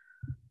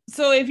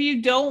 So if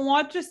you don't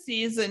watch a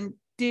season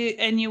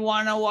and you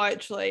want to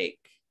watch like,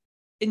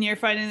 and you're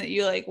finding that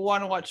you like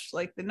want to watch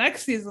like the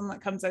next season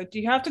that comes out, do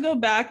you have to go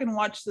back and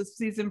watch the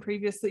season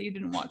previous that you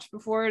didn't watch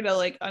before to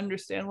like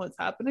understand what's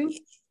happening?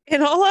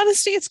 In all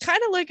honesty, it's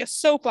kind of like a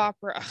soap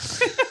opera.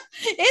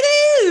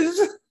 It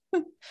is.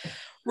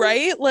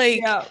 Right?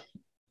 Like, yeah.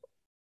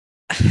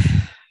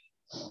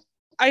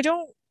 I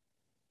don't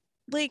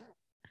like,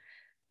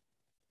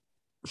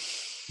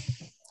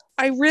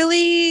 I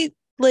really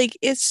like,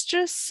 it's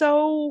just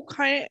so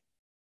kind of,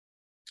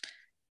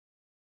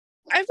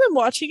 I've been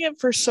watching it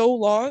for so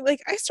long.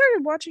 Like I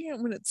started watching it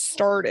when it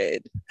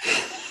started.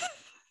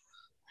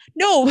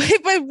 No,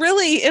 but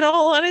really, in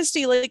all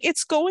honesty, like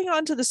it's going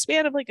on to the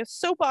span of like a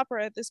soap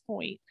opera at this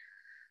point.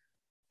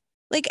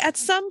 Like at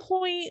some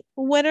point,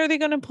 when are they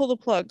going to pull the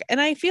plug? And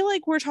I feel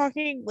like I'm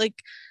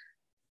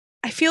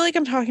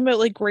talking about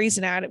like Grey's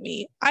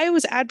Anatomy. I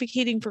was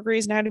advocating for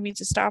Grey's Anatomy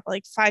to stop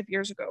like 5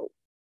 years ago.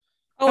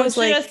 Oh, I was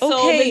like,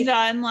 okay, been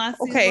done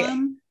last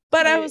season.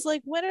 But right. I was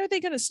like, when are they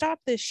going to stop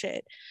this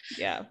shit?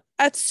 Yeah.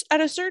 At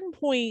a certain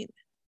point,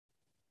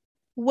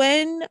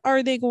 when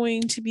are they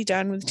going to be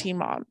done with Teen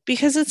Mom?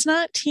 Because it's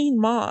not Teen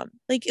Mom.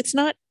 Like, it's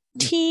not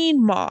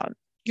Teen Mom.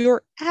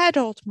 You're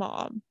adult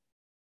mom.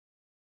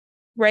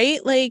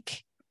 Right?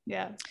 Like,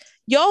 yeah.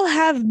 Y'all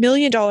have $1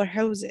 million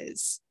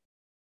houses.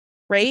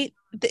 Right?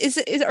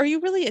 Are you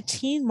really a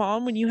teen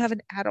mom when you have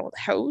an adult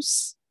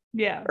house?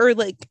 Yeah. Or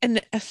like,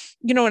 and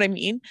you know what I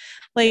mean?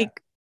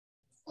 Like,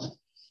 yeah.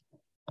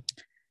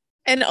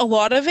 And a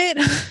lot of it,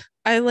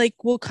 I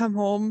like will come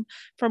home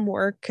from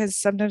work because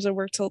sometimes I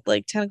work till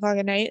like 10 o'clock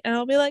at night, and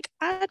I'll be like,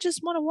 I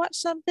just want to watch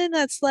something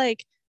that's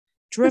like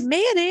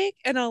dramatic,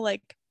 and I'll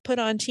like put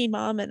on Teen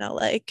Mom, and I'll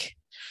like,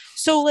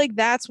 so like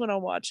that's when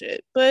I'll watch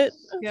it. But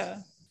yeah,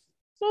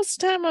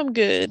 most of the time I'm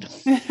good.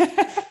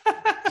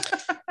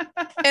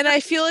 And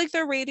I feel like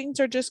their ratings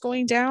are just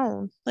going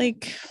down.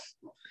 Like,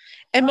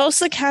 and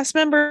most of the cast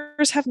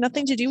members have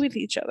nothing to do with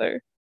each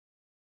other.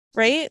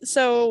 Right?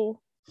 So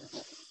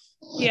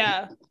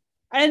yeah.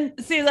 And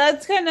see,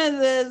 that's kind of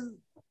the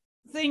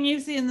thing you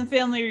see in the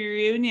family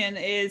reunion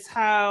is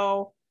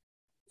how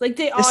like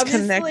they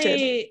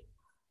obviously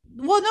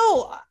well,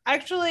 no,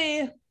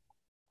 actually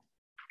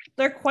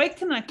they're quite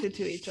connected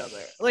to each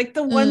other. Like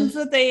the ones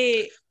that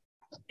they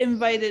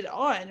invited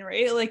on,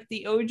 right? Like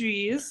the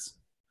OGs,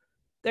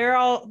 they're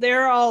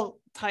all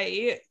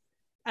tight.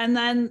 And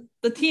then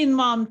the Teen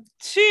Mom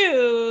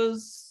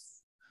 2s,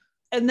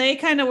 and they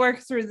kind of work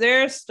through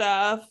their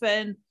stuff,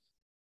 and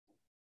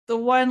the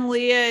one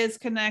Leah is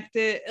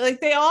connected. Like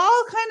they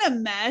all kind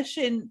of mesh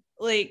and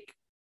like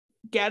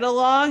get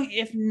along,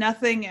 if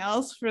nothing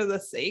else, for the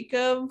sake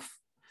of.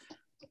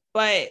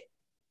 But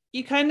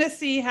you kind of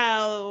see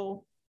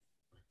how,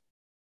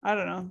 I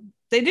don't know,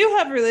 they do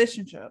have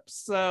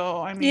relationships.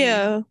 So I mean,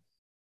 yeah,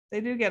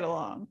 they do get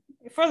along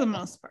for the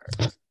most part.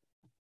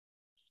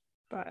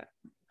 But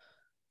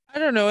I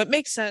don't know, it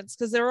makes sense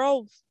because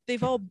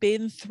they've all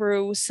been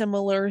through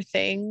similar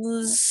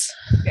things.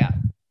 Yeah.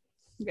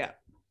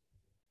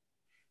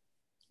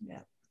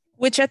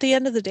 Which at the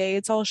end of the day,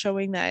 it's all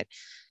showing that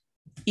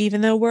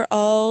even though we're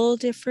all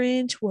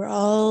different, we're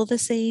all the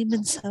same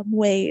in some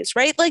ways,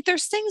 right? Like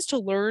there's things to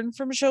learn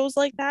from shows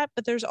like that,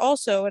 but there's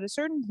also at a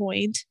certain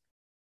point,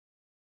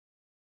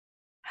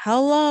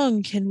 how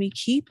long can we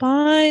keep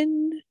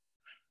on?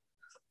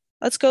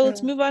 Let's go.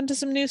 Let's move on to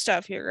some new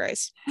stuff here,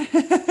 guys.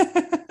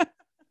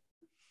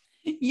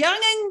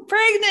 Young and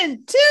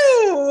pregnant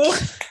too.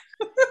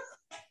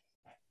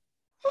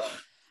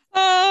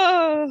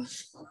 Oh.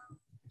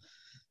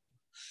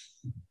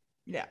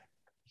 Yeah.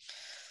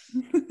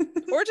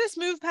 Or just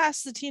move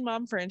past the Teen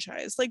Mom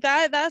franchise. Like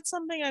that's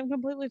something I'm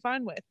completely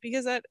fine with,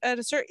 because at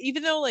a certain,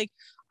 even though like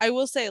I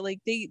will say like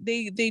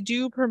they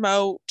do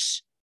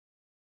promote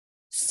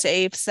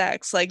safe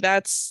sex, like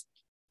that's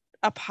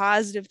a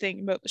positive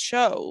thing about the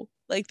show.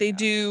 Like they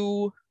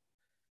do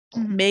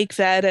make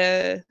that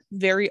a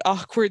very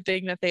awkward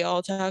thing that they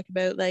all talk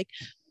about, like,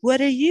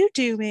 what are you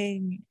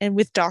doing? And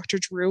with Dr.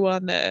 Drew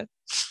on the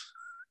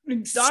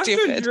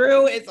Dr.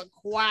 Drew is a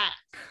quack.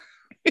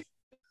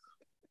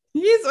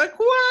 He's a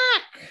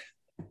quack.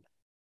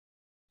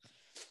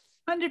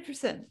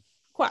 100%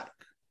 quack.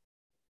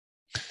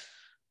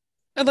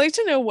 I'd like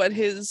to know what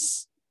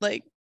his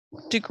like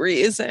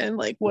degree is in,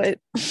 like what.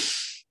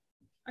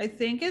 I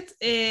think it's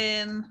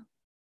in,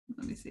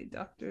 let me see,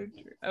 Dr.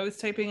 Drew. I was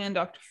typing in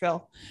Dr.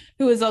 Phil,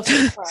 who is also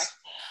a quack.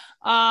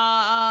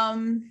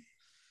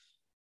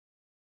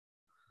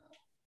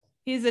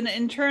 He's an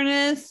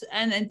internist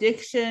and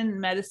addiction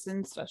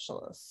medicine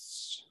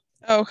specialist.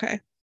 Okay.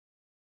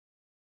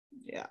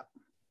 Yeah.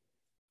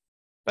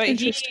 But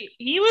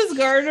he was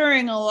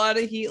garnering a lot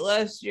of heat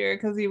last year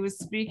because he was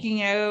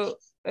speaking out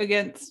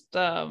against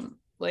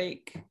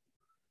like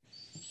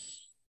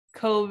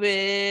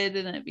COVID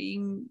and it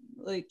being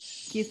like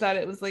he thought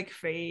it was like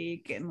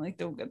fake and like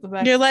don't get the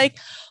back. You're like,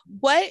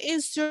 what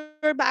is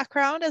your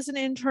background as an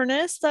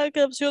internist that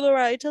gives you the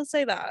right to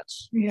say that?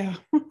 Yeah.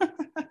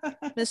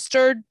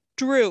 Mr.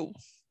 Drew.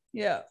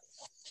 Yeah.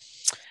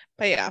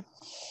 But yeah.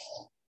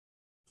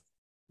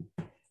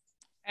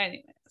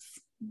 Anyways.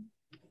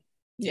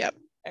 Yep.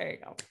 There you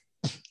go.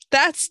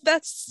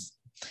 That's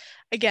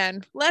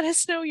again, let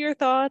us know your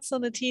thoughts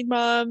on the Teen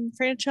Mom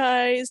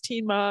franchise,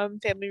 Teen Mom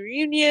family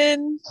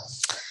reunion.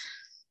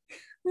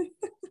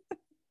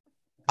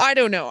 I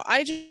don't know.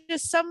 I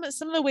just some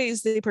of the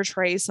ways they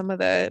portray some of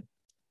the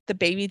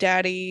baby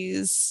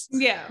daddies.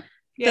 Yeah.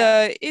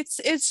 It's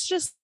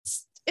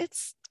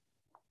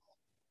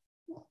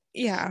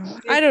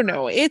I don't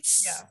know.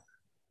 It's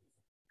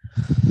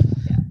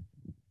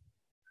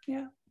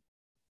yeah.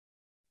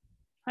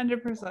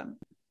 100%.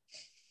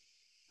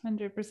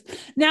 100%.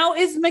 Now,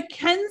 is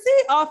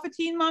Mackenzie off of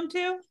Teen Mom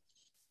too?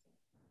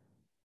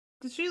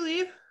 Did she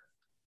leave?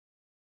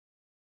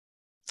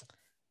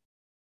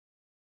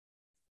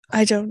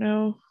 I don't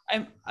know.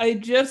 I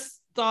just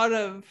thought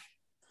of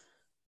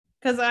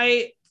because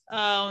I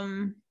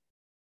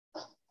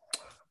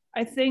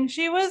think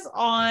she was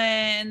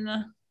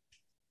on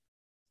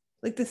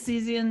like the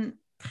season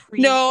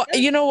previous. No,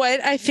 you know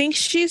what? I think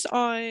she's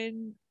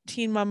on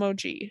Teen Mom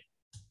OG.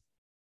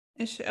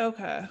 Is she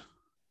okay?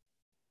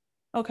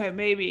 Okay,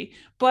 maybe.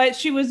 But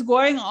she was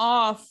going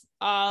off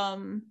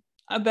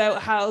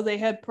about how they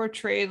had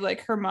portrayed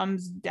like her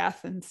mom's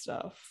death and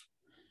stuff.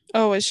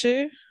 Oh, is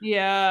she?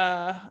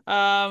 Yeah.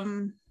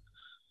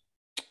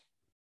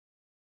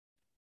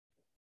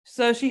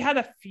 So she had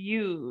a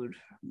feud.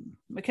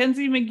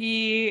 Mackenzie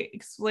McGee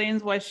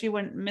explains why she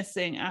went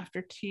missing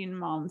after Teen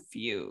Mom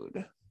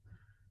feud.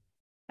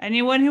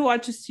 Anyone who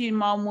watches Teen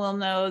Mom will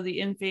know the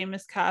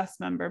infamous cast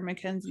member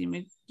Mackenzie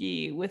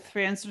McGee, with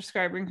fans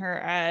describing her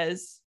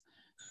as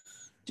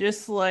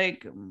just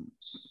like,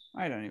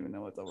 I don't even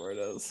know what the word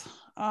is.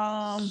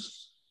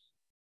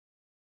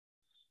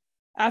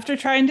 After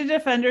trying to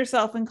defend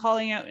herself and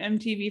calling out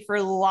MTV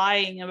for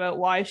lying about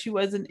why she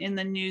wasn't in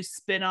the new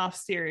spin-off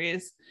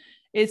series,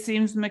 it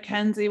seems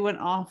Mackenzie went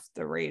off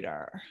the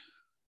radar.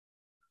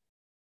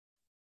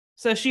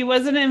 So she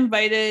wasn't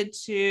invited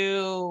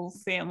to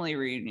family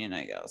reunion,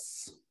 I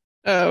guess.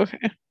 Oh,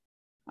 okay.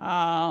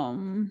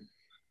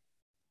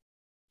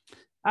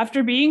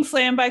 After being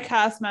slammed by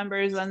cast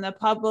members and the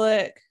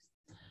public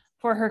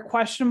for her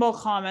questionable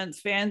comments,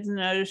 fans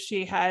noticed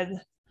she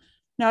had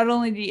not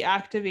only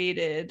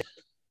deactivated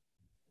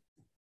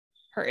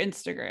her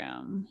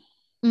Instagram.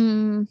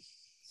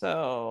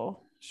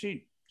 So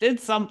she did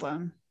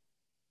something.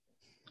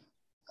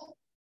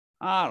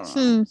 I don't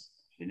know.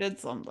 She did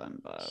something,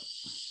 but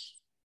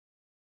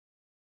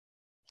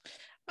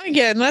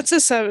again, that's a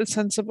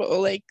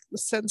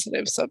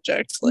sensitive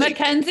subject. Like,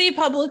 Mackenzie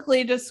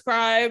publicly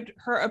described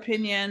her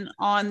opinion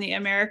on the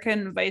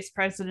American vice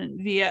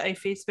president via a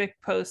Facebook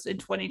post in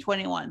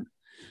 2021.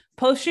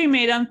 Post she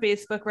made on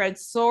Facebook read,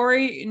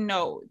 "Sorry,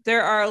 no,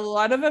 there are a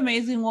lot of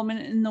amazing women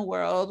in the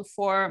world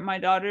for my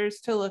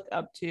daughters to look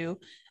up to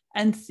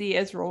and see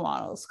as role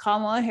models.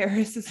 Kamala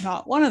Harris is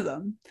not one of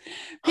them.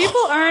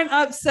 People aren't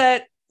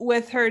upset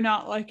with her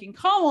not liking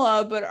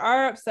Kamala, but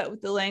are upset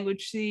with the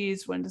language she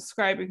used when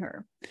describing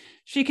her."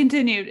 She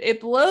continued,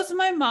 "It blows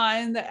my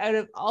mind that out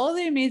of all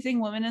the amazing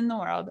women in the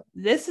world,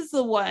 this is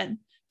the one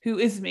who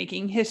is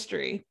making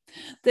history.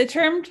 The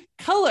term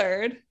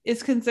colored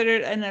is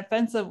considered an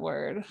offensive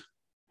word.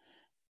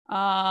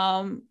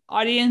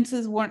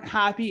 Audiences weren't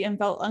happy and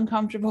felt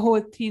uncomfortable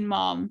with the Teen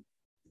Mom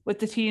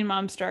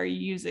star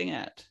using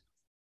it.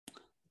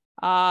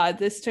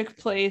 This took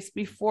place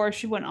before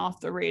she went off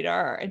the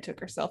radar and took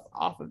herself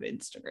off of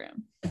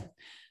Instagram."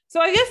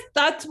 So I guess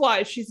that's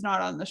why she's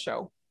not on the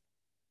show.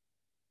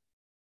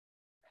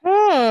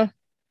 Huh.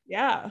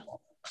 Yeah.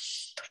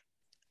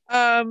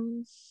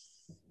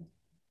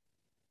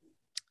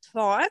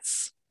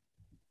 Thoughts?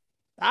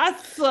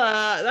 That's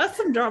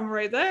some drama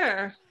right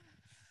there.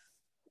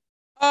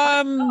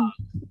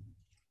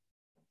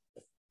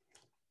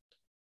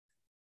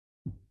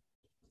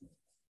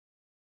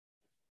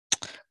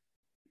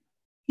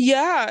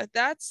 Yeah,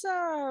 that's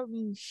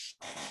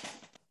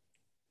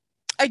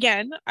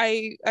again,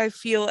 I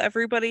feel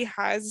everybody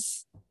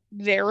has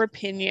their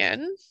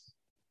opinion.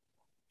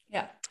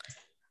 Yeah.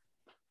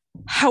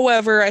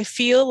 However, I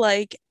feel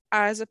like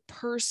as a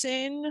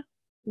person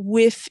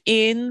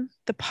within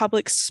the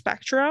public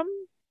spectrum,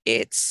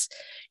 it's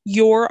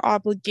your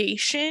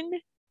obligation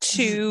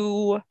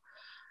to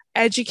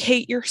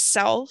educate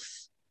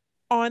yourself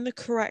on the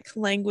correct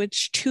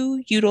language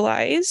to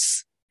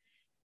utilize.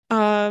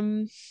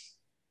 Yeah.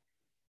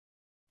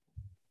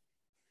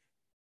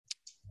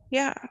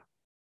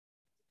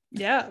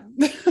 Yeah.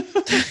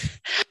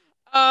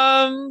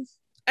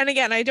 And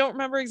again, I don't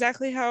remember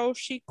exactly how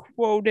she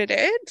quoted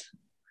it,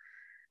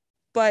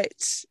 but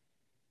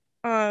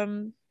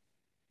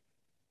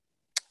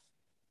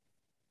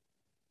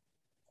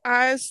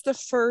as the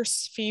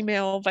first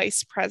female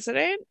vice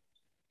president,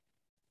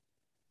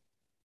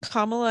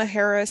 Kamala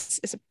Harris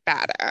is a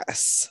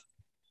badass.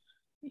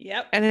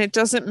 Yep. And it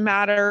doesn't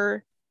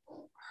matter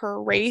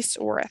her race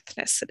or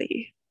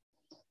ethnicity.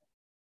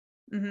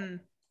 Mm-hmm.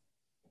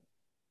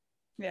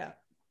 Yeah.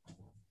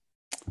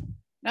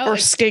 No, or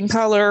skin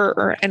color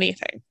or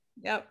anything.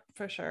 Yep,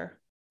 for sure.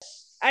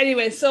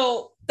 Anyway,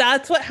 so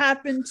that's what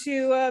happened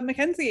to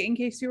Mackenzie, in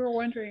case you were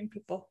wondering,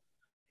 people.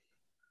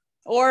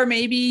 Or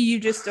maybe you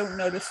just don't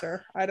notice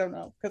her. I don't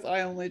know, because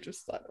I only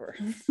just thought of her.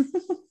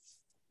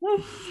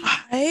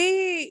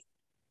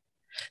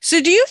 So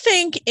do you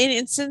think in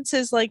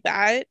instances like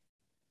that,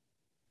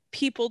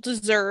 people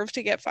deserve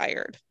to get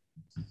fired?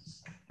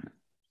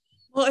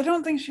 Well, I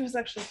don't think she was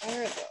actually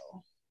fired,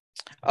 though.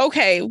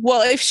 Okay,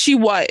 well, if she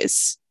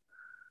was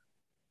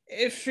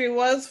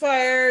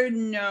fired,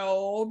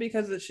 no,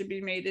 because it should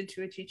be made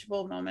into a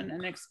teachable moment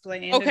and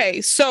explained.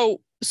 Okay, so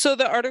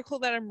the article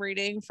that I'm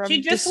reading from, she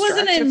just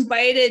wasn't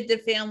invited to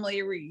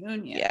family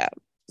reunion. Yeah.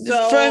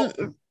 So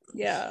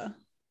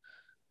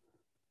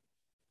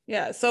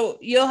yeah, so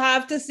you'll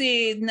have to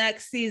see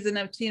next season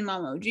of Teen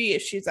Mom OG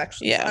if she's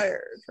actually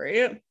fired,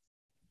 right?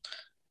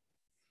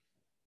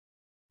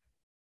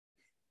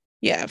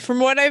 Yeah, from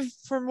what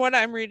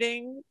I'm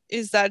reading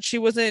is that she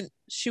was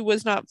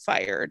not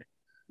fired.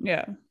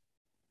 Yeah.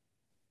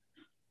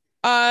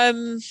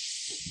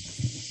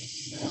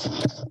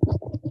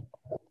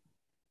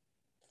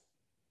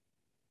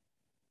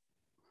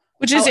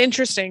 Which is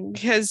interesting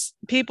because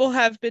people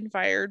have been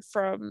fired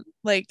from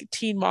like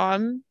Teen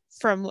Mom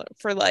for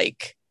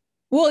like,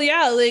 well,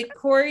 yeah, like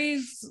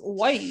Corey's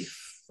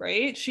wife,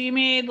 right? She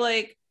made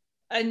like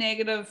a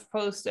negative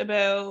post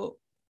about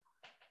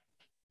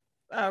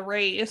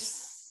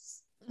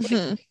race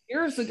like,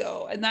 years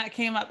ago, and that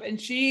came up, and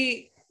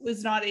she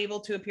was not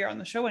able to appear on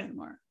the show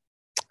anymore.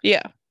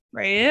 Yeah.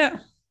 Right. Yeah.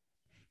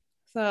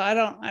 So I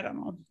don't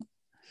know,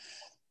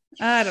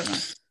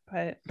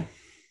 but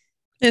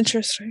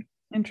interesting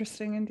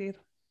indeed.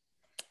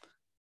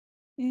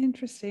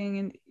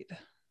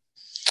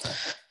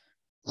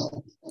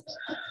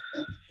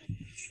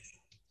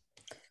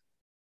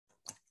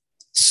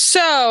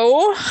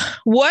 So,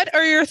 what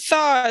are your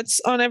thoughts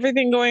on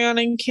everything going on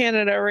in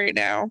Canada right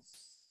now?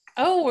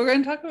 Oh, we're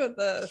going to talk about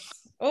this.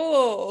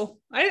 Oh,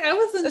 I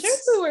wasn't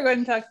sure we were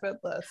going to talk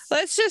about this.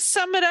 Let's just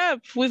sum it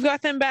up. We've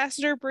got the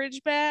Ambassador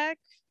Bridge back.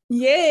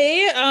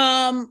 Yay.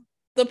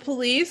 The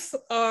police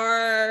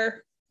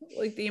are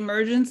like, the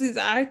Emergencies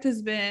Act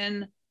has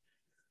been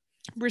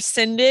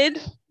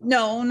rescinded.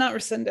 No, not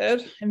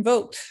rescinded.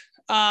 Invoked.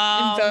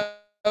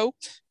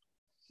 Invoked.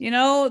 You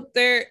know,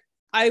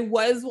 I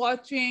was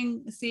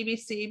watching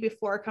CBC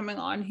before coming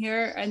on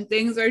here, and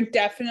things are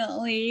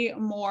definitely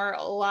more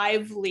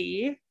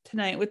lively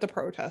tonight with the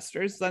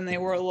protesters than they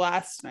were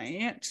last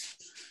night.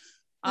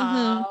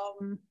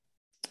 Mm-hmm.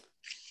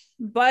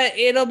 But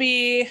it'll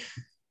be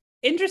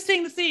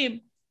interesting to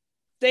see.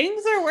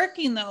 Things are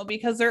working, though,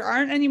 because there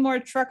aren't any more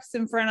trucks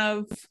in front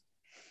of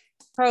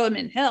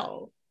Parliament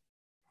Hill.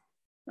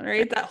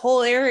 Right? That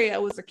whole area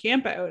was a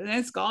camp out, and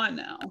it's gone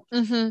now.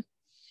 Mm-hmm.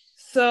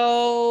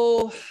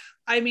 So,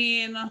 I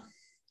mean,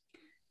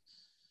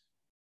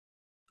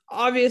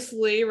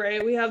 obviously,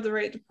 right, we have the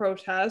right to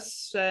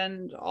protest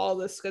and all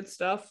this good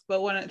stuff,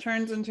 but when it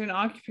turns into an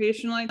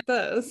occupation like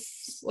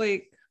this,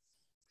 like,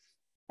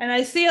 and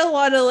I see a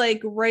lot of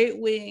like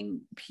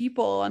right-wing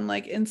people on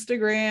like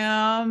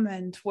Instagram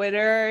and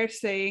Twitter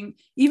saying,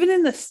 even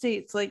in the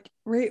States, like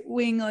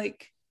right-wing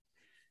like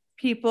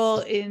people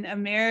in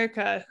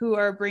America who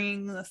are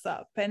bringing this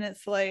up, and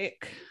it's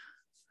like,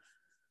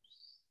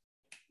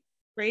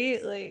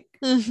 right, like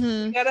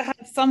you gotta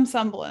have some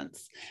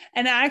semblance.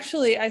 And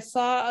actually, I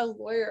saw a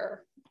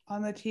lawyer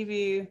on the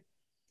TV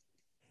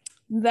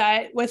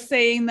that was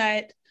saying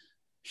that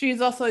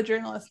she's also a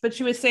journalist, but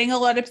she was saying a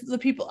lot of the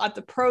people at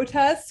the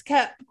protests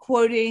kept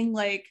quoting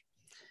like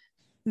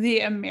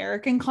the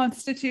American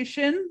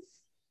Constitution,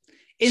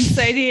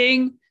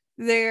 inciting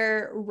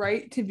their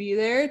right to be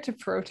there to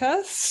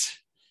protest.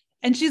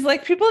 And she's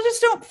like, people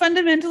just don't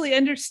fundamentally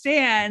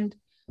understand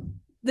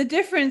the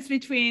difference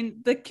between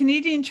the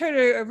Canadian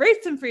Charter of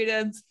Rights and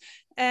Freedoms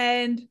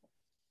and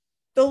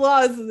the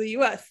laws of the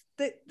US.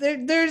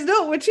 There's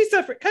no two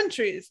separate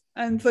countries.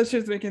 And so she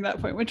was making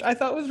that point, which I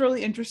thought was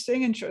really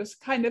interesting and shows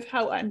kind of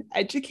how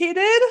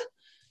uneducated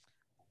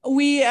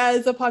we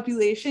as a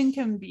population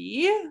can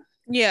be.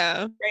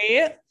 Yeah.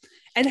 Right.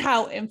 And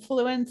how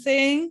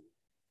influencing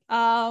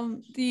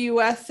the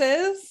US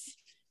is.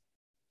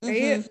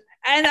 Right.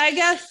 And I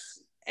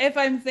guess if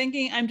I'm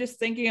just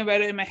thinking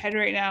about it in my head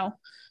right now,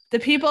 the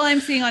people I'm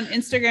seeing on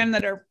Instagram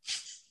that are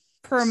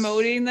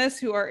promoting this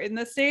who are in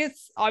the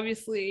States,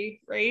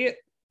 obviously, right?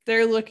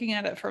 They're looking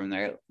at it from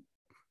their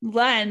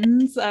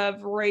lens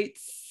of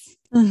rights,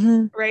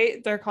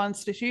 right? Their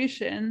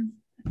constitution,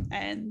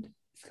 and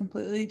it's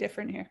completely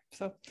different here.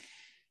 So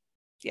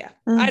yeah,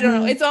 I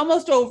don't know. It's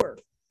almost over.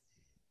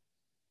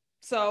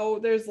 So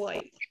there's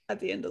light at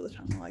the end of the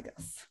tunnel, I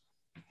guess.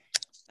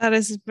 That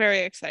is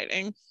very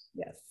exciting.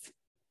 Yes.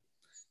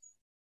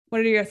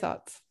 What are your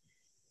thoughts?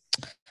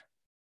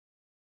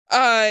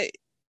 I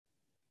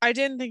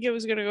didn't think it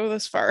was gonna go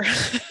this far.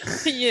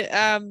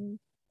 Yeah,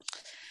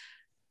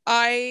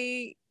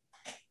 I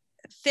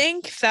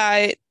think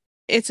that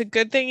it's a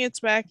good thing it's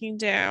backing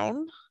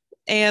down,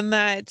 and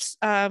that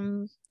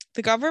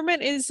the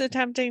government is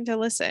attempting to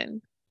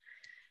listen.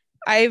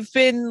 I've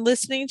been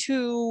listening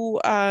to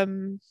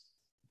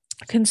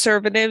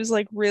conservatives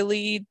like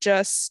really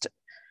just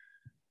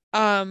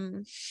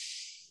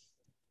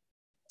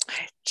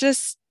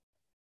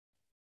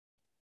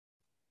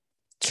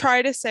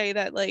try to say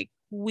that like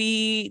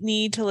we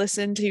need to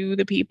listen to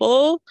the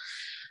people,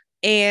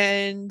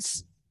 and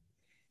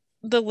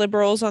the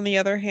liberals on the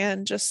other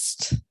hand,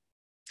 just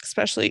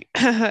especially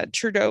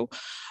Trudeau,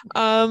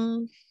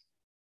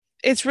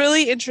 it's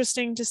really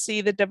interesting to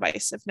see the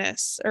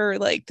divisiveness or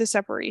like the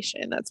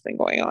separation that's been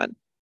going on,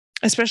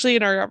 especially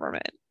in our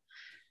government.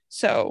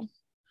 So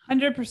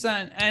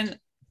 100%. And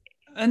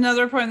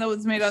another point that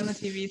was made on the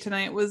TV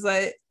tonight was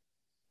that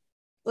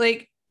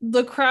like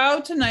the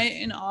crowd tonight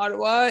in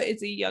Ottawa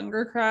is a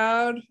younger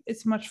crowd.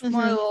 It's much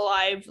more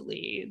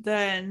lively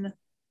than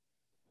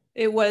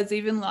it was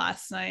even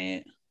last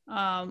night.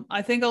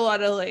 I think a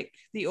lot of like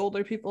the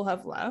older people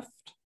have left.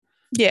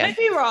 Yeah. Might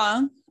be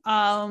wrong.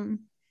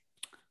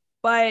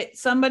 But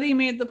somebody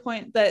made the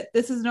point that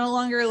this is no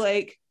longer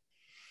like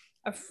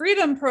a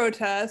freedom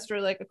protest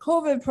or like a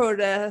COVID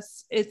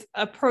protest. It's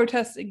a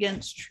protest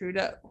against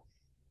Trudeau.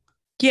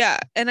 Yeah.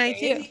 And I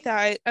think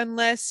that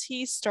unless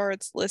he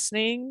starts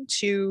listening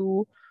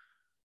to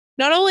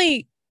not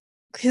only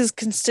his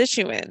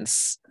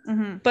constituents,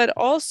 but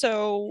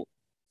also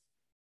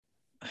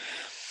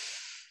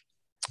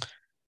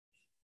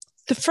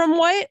from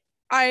what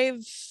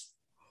I've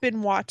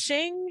been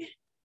watching,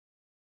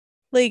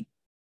 like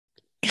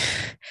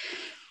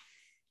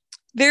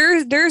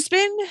there's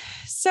been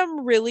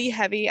some really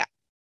heavy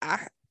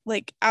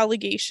like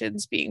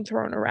allegations being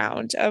thrown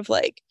around of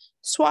like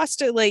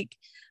swastika,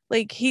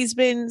 like he's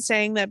been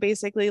saying that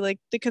basically like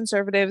the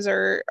conservatives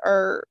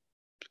are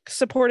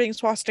supporting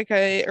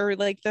swastika or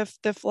like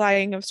the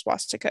flying of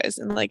swastikas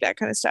and like that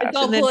kind of stuff. It's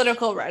all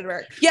political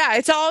rhetoric. Yeah,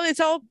 it's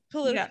all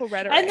political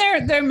rhetoric.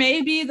 And there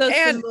may be those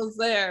symbols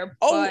there.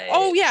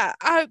 Oh yeah.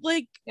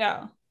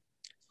 Yeah.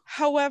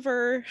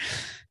 However,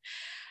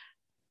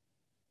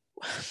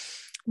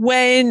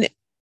 when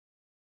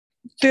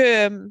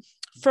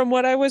from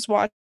what I was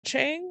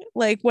watching,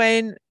 like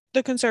when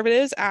the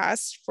conservatives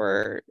asked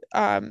for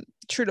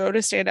Trudeau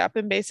to stand up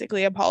and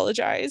basically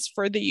apologize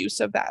for the use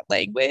of that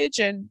language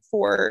and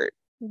for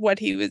what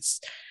he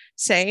was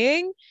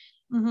saying,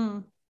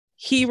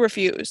 he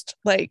refused,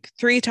 like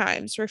 3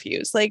 times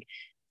refused. Like,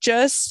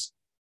 just,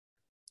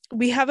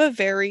 we have a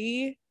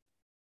very,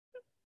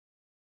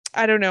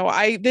 I don't know,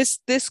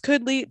 this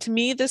could lead to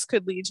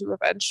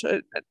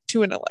eventually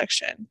to an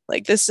election.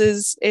 Like,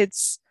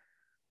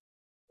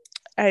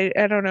 I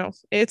don't know.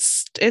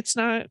 It's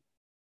not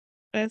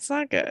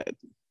good.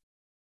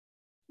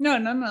 No,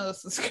 none of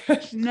this is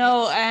good.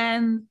 No,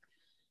 and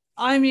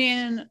I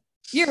mean,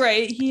 you're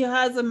right. He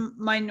has a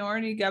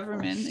minority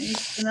government.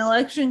 An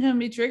election can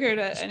be triggered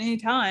at any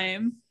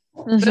time,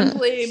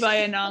 simply by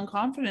a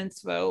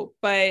non-confidence vote.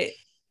 But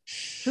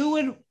who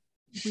would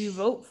we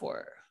vote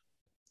for?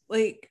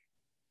 Like,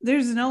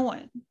 there's no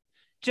one.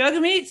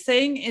 Jagmeet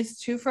Singh is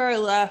too far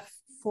left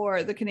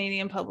for the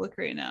Canadian public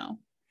right now.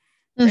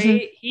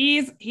 Right?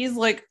 He's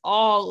like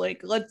all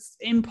like, let's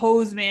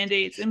impose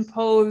mandates,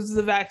 impose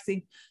the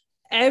vaccine,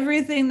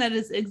 everything that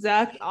is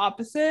exact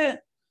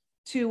opposite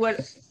to what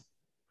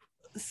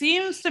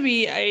seems to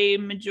be a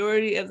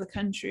majority of the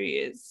country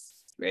is,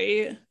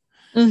 right?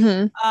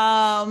 The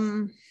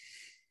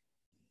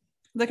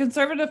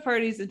Conservative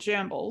Party's in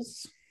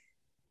shambles.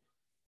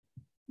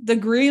 The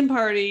Green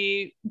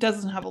Party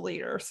doesn't have a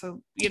leader,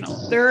 so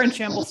they're in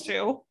shambles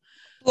too.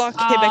 Bloc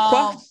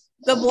Québécois.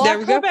 The Bloc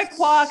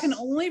Québécois can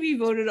only be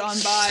voted on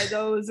by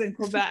those in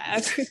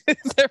Quebec.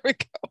 There we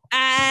go.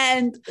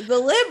 And the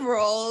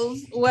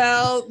Liberals,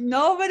 well,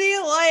 nobody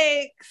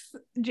likes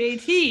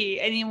JT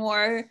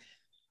anymore.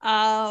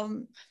 But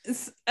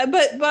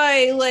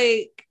by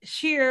like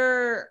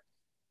sheer,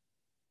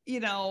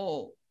 you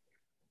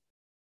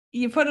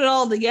put it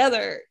all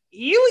together,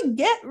 you would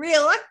get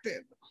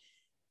reelected.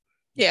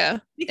 Yeah.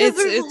 Because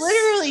there's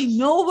literally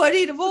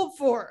nobody to vote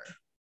for.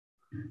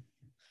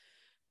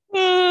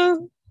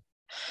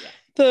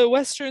 The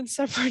Western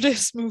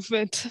separatist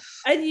movement.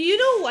 And you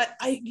know what?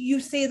 You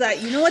say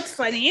that. You know what's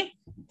funny?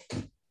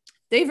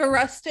 They've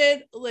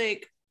arrested,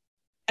 like,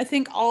 I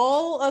think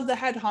all of the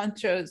head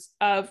honchos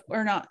of,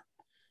 or not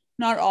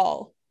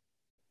all.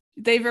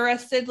 They've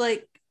arrested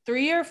like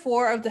 3 or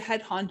 4 of the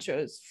head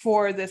honchos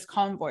for this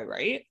convoy,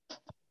 right?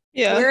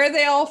 Yeah. Where are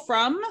they all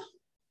from?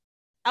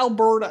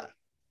 Alberta.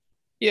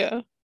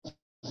 Yeah.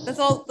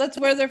 That's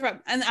where they're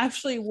from. And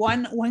actually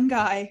one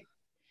guy,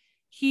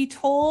 he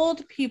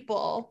told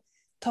people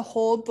to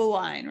hold the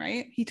line,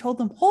 right? He told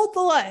them, hold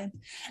the line.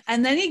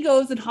 And then he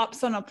goes and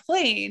hops on a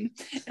plane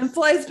and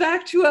flies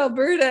back to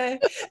Alberta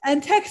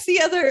and texts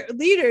the other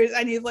leaders.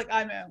 And he's like,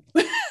 I'm out.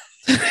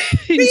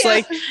 He's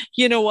like,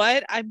 you know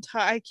what?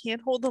 I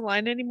can't hold the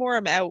line anymore.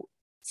 I'm out.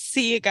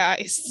 See you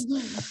guys.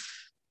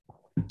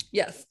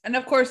 Yes. And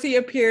of course he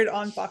appeared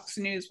on Fox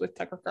News with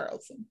Tucker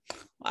Carlson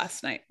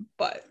last night.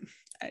 But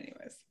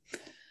anyways,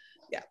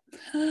 yeah.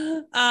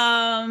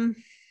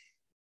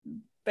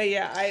 But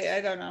yeah,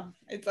 I don't know.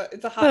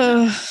 It's a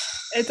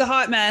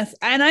hot mess.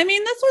 And I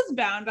mean, this was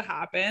bound to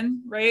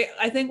happen, right?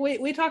 I think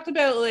we talked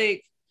about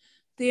like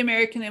the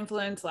American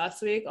influence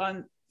last week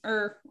on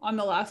the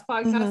last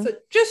podcast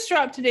that just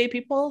dropped today,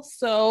 people.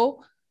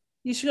 So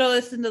you should go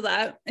listen to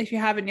that if you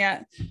haven't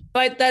yet.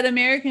 But that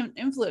American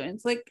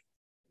influence, like,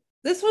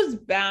 this was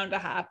bound to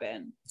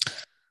happen.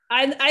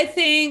 I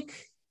think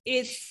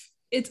it's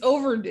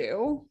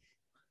overdue,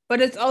 but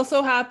it's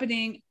also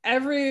happening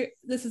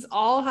this is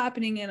all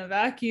happening in a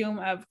vacuum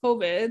of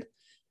COVID,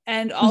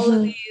 and all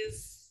of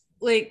these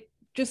like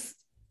just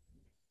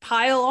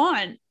pile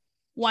on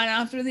one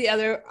after the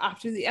other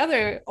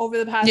over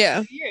the past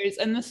few years.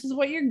 And this is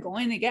what you're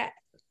going to get.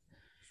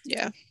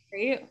 Yeah.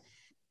 Right.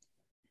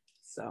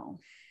 So.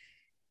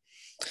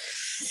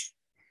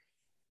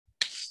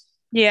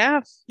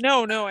 Yeah.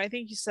 No, I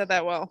think you said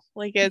that well.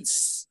 Like,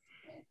 it's.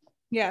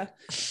 Yeah.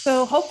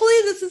 So hopefully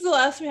this is the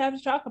last we have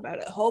to talk about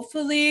it.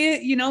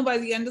 Hopefully, by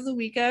the end of the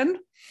weekend,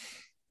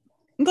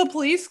 the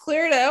police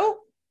clear it out.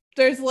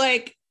 There's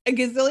like a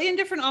gazillion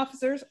different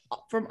officers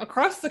from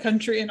across the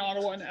country in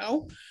Ottawa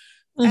now.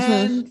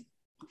 And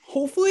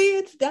hopefully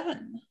it's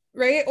done,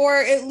 right? Or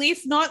at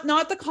least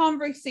not the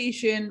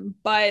conversation,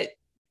 but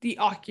the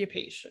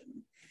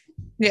occupation.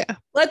 Yeah.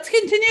 Let's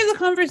continue the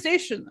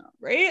conversation though,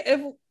 right? If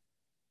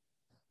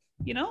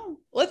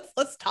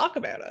let's talk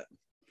about it.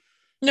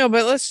 No,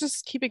 but let's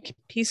just keep it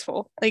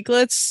peaceful. Like,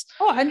 let's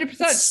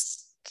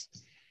 100%.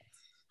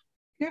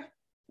 Yeah.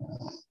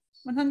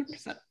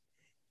 100%.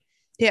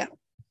 Yeah.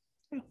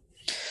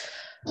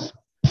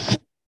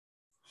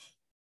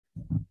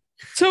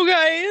 So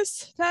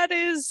guys, that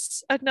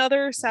is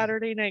another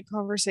Saturday night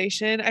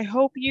conversation. I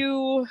hope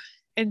you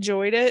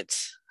enjoyed it.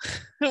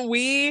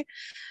 We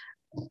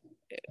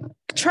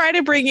try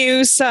to bring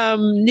you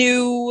some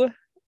new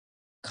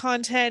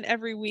content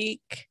every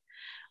week.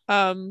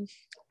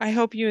 I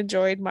hope you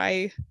enjoyed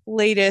my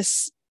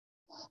latest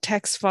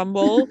text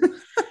fumble.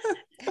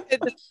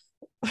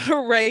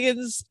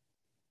 Reagan's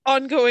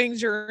ongoing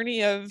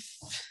journey of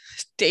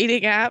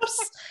dating apps.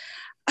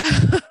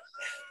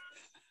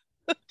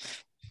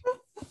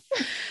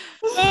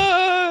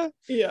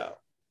 Yeah.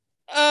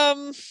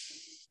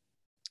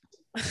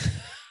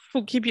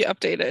 We'll keep you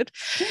updated.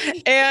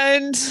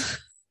 And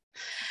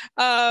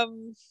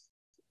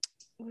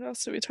what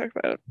else did we talk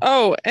about?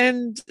 Oh,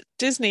 and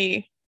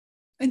Disney.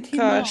 And Teen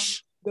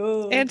Gosh.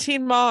 Mom. And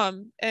Teen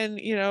Mom. And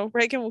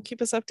Reagan will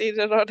keep us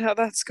updated on how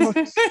that's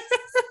going.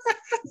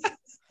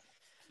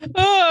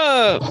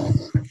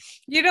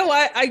 You know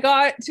what? I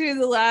got to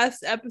the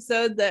last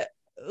episode that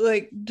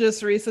like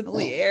just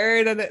recently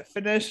aired and it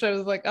finished. I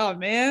was like, oh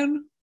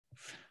man,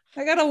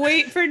 I gotta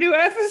wait for new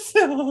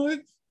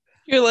episodes.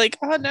 You're like,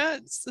 oh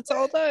nuts, it's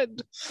all done.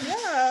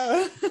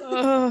 Yeah.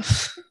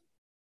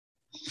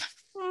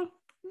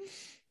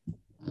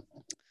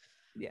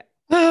 Yeah.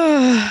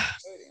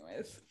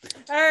 Anyways.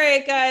 All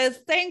right, guys.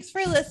 Thanks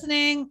for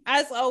listening.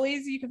 As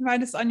always, you can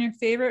find us on your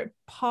favorite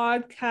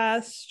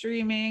podcast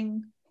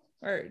streaming,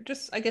 or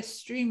just, I guess,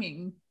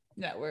 streaming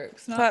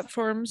networks.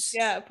 Platforms.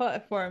 Yeah,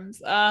 platforms.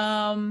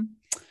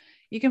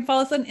 You can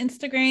follow us on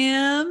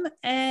Instagram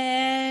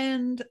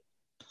and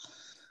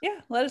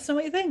let us know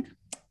what you think.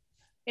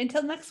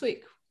 Until next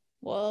week,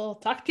 we'll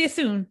talk to you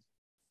soon.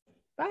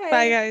 Bye.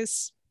 Bye,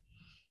 guys.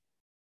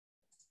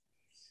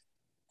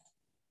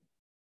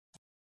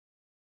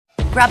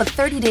 Grab a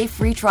 30-day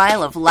free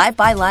trial of Live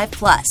by Live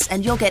Plus,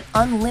 and you'll get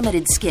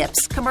unlimited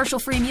skips,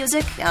 commercial-free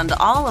music, and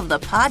all of the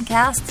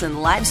podcasts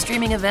and live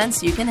streaming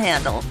events you can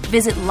handle.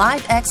 Visit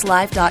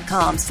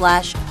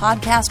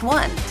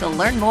livexlive.com/podcast1 to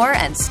learn more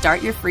and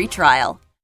start your free trial.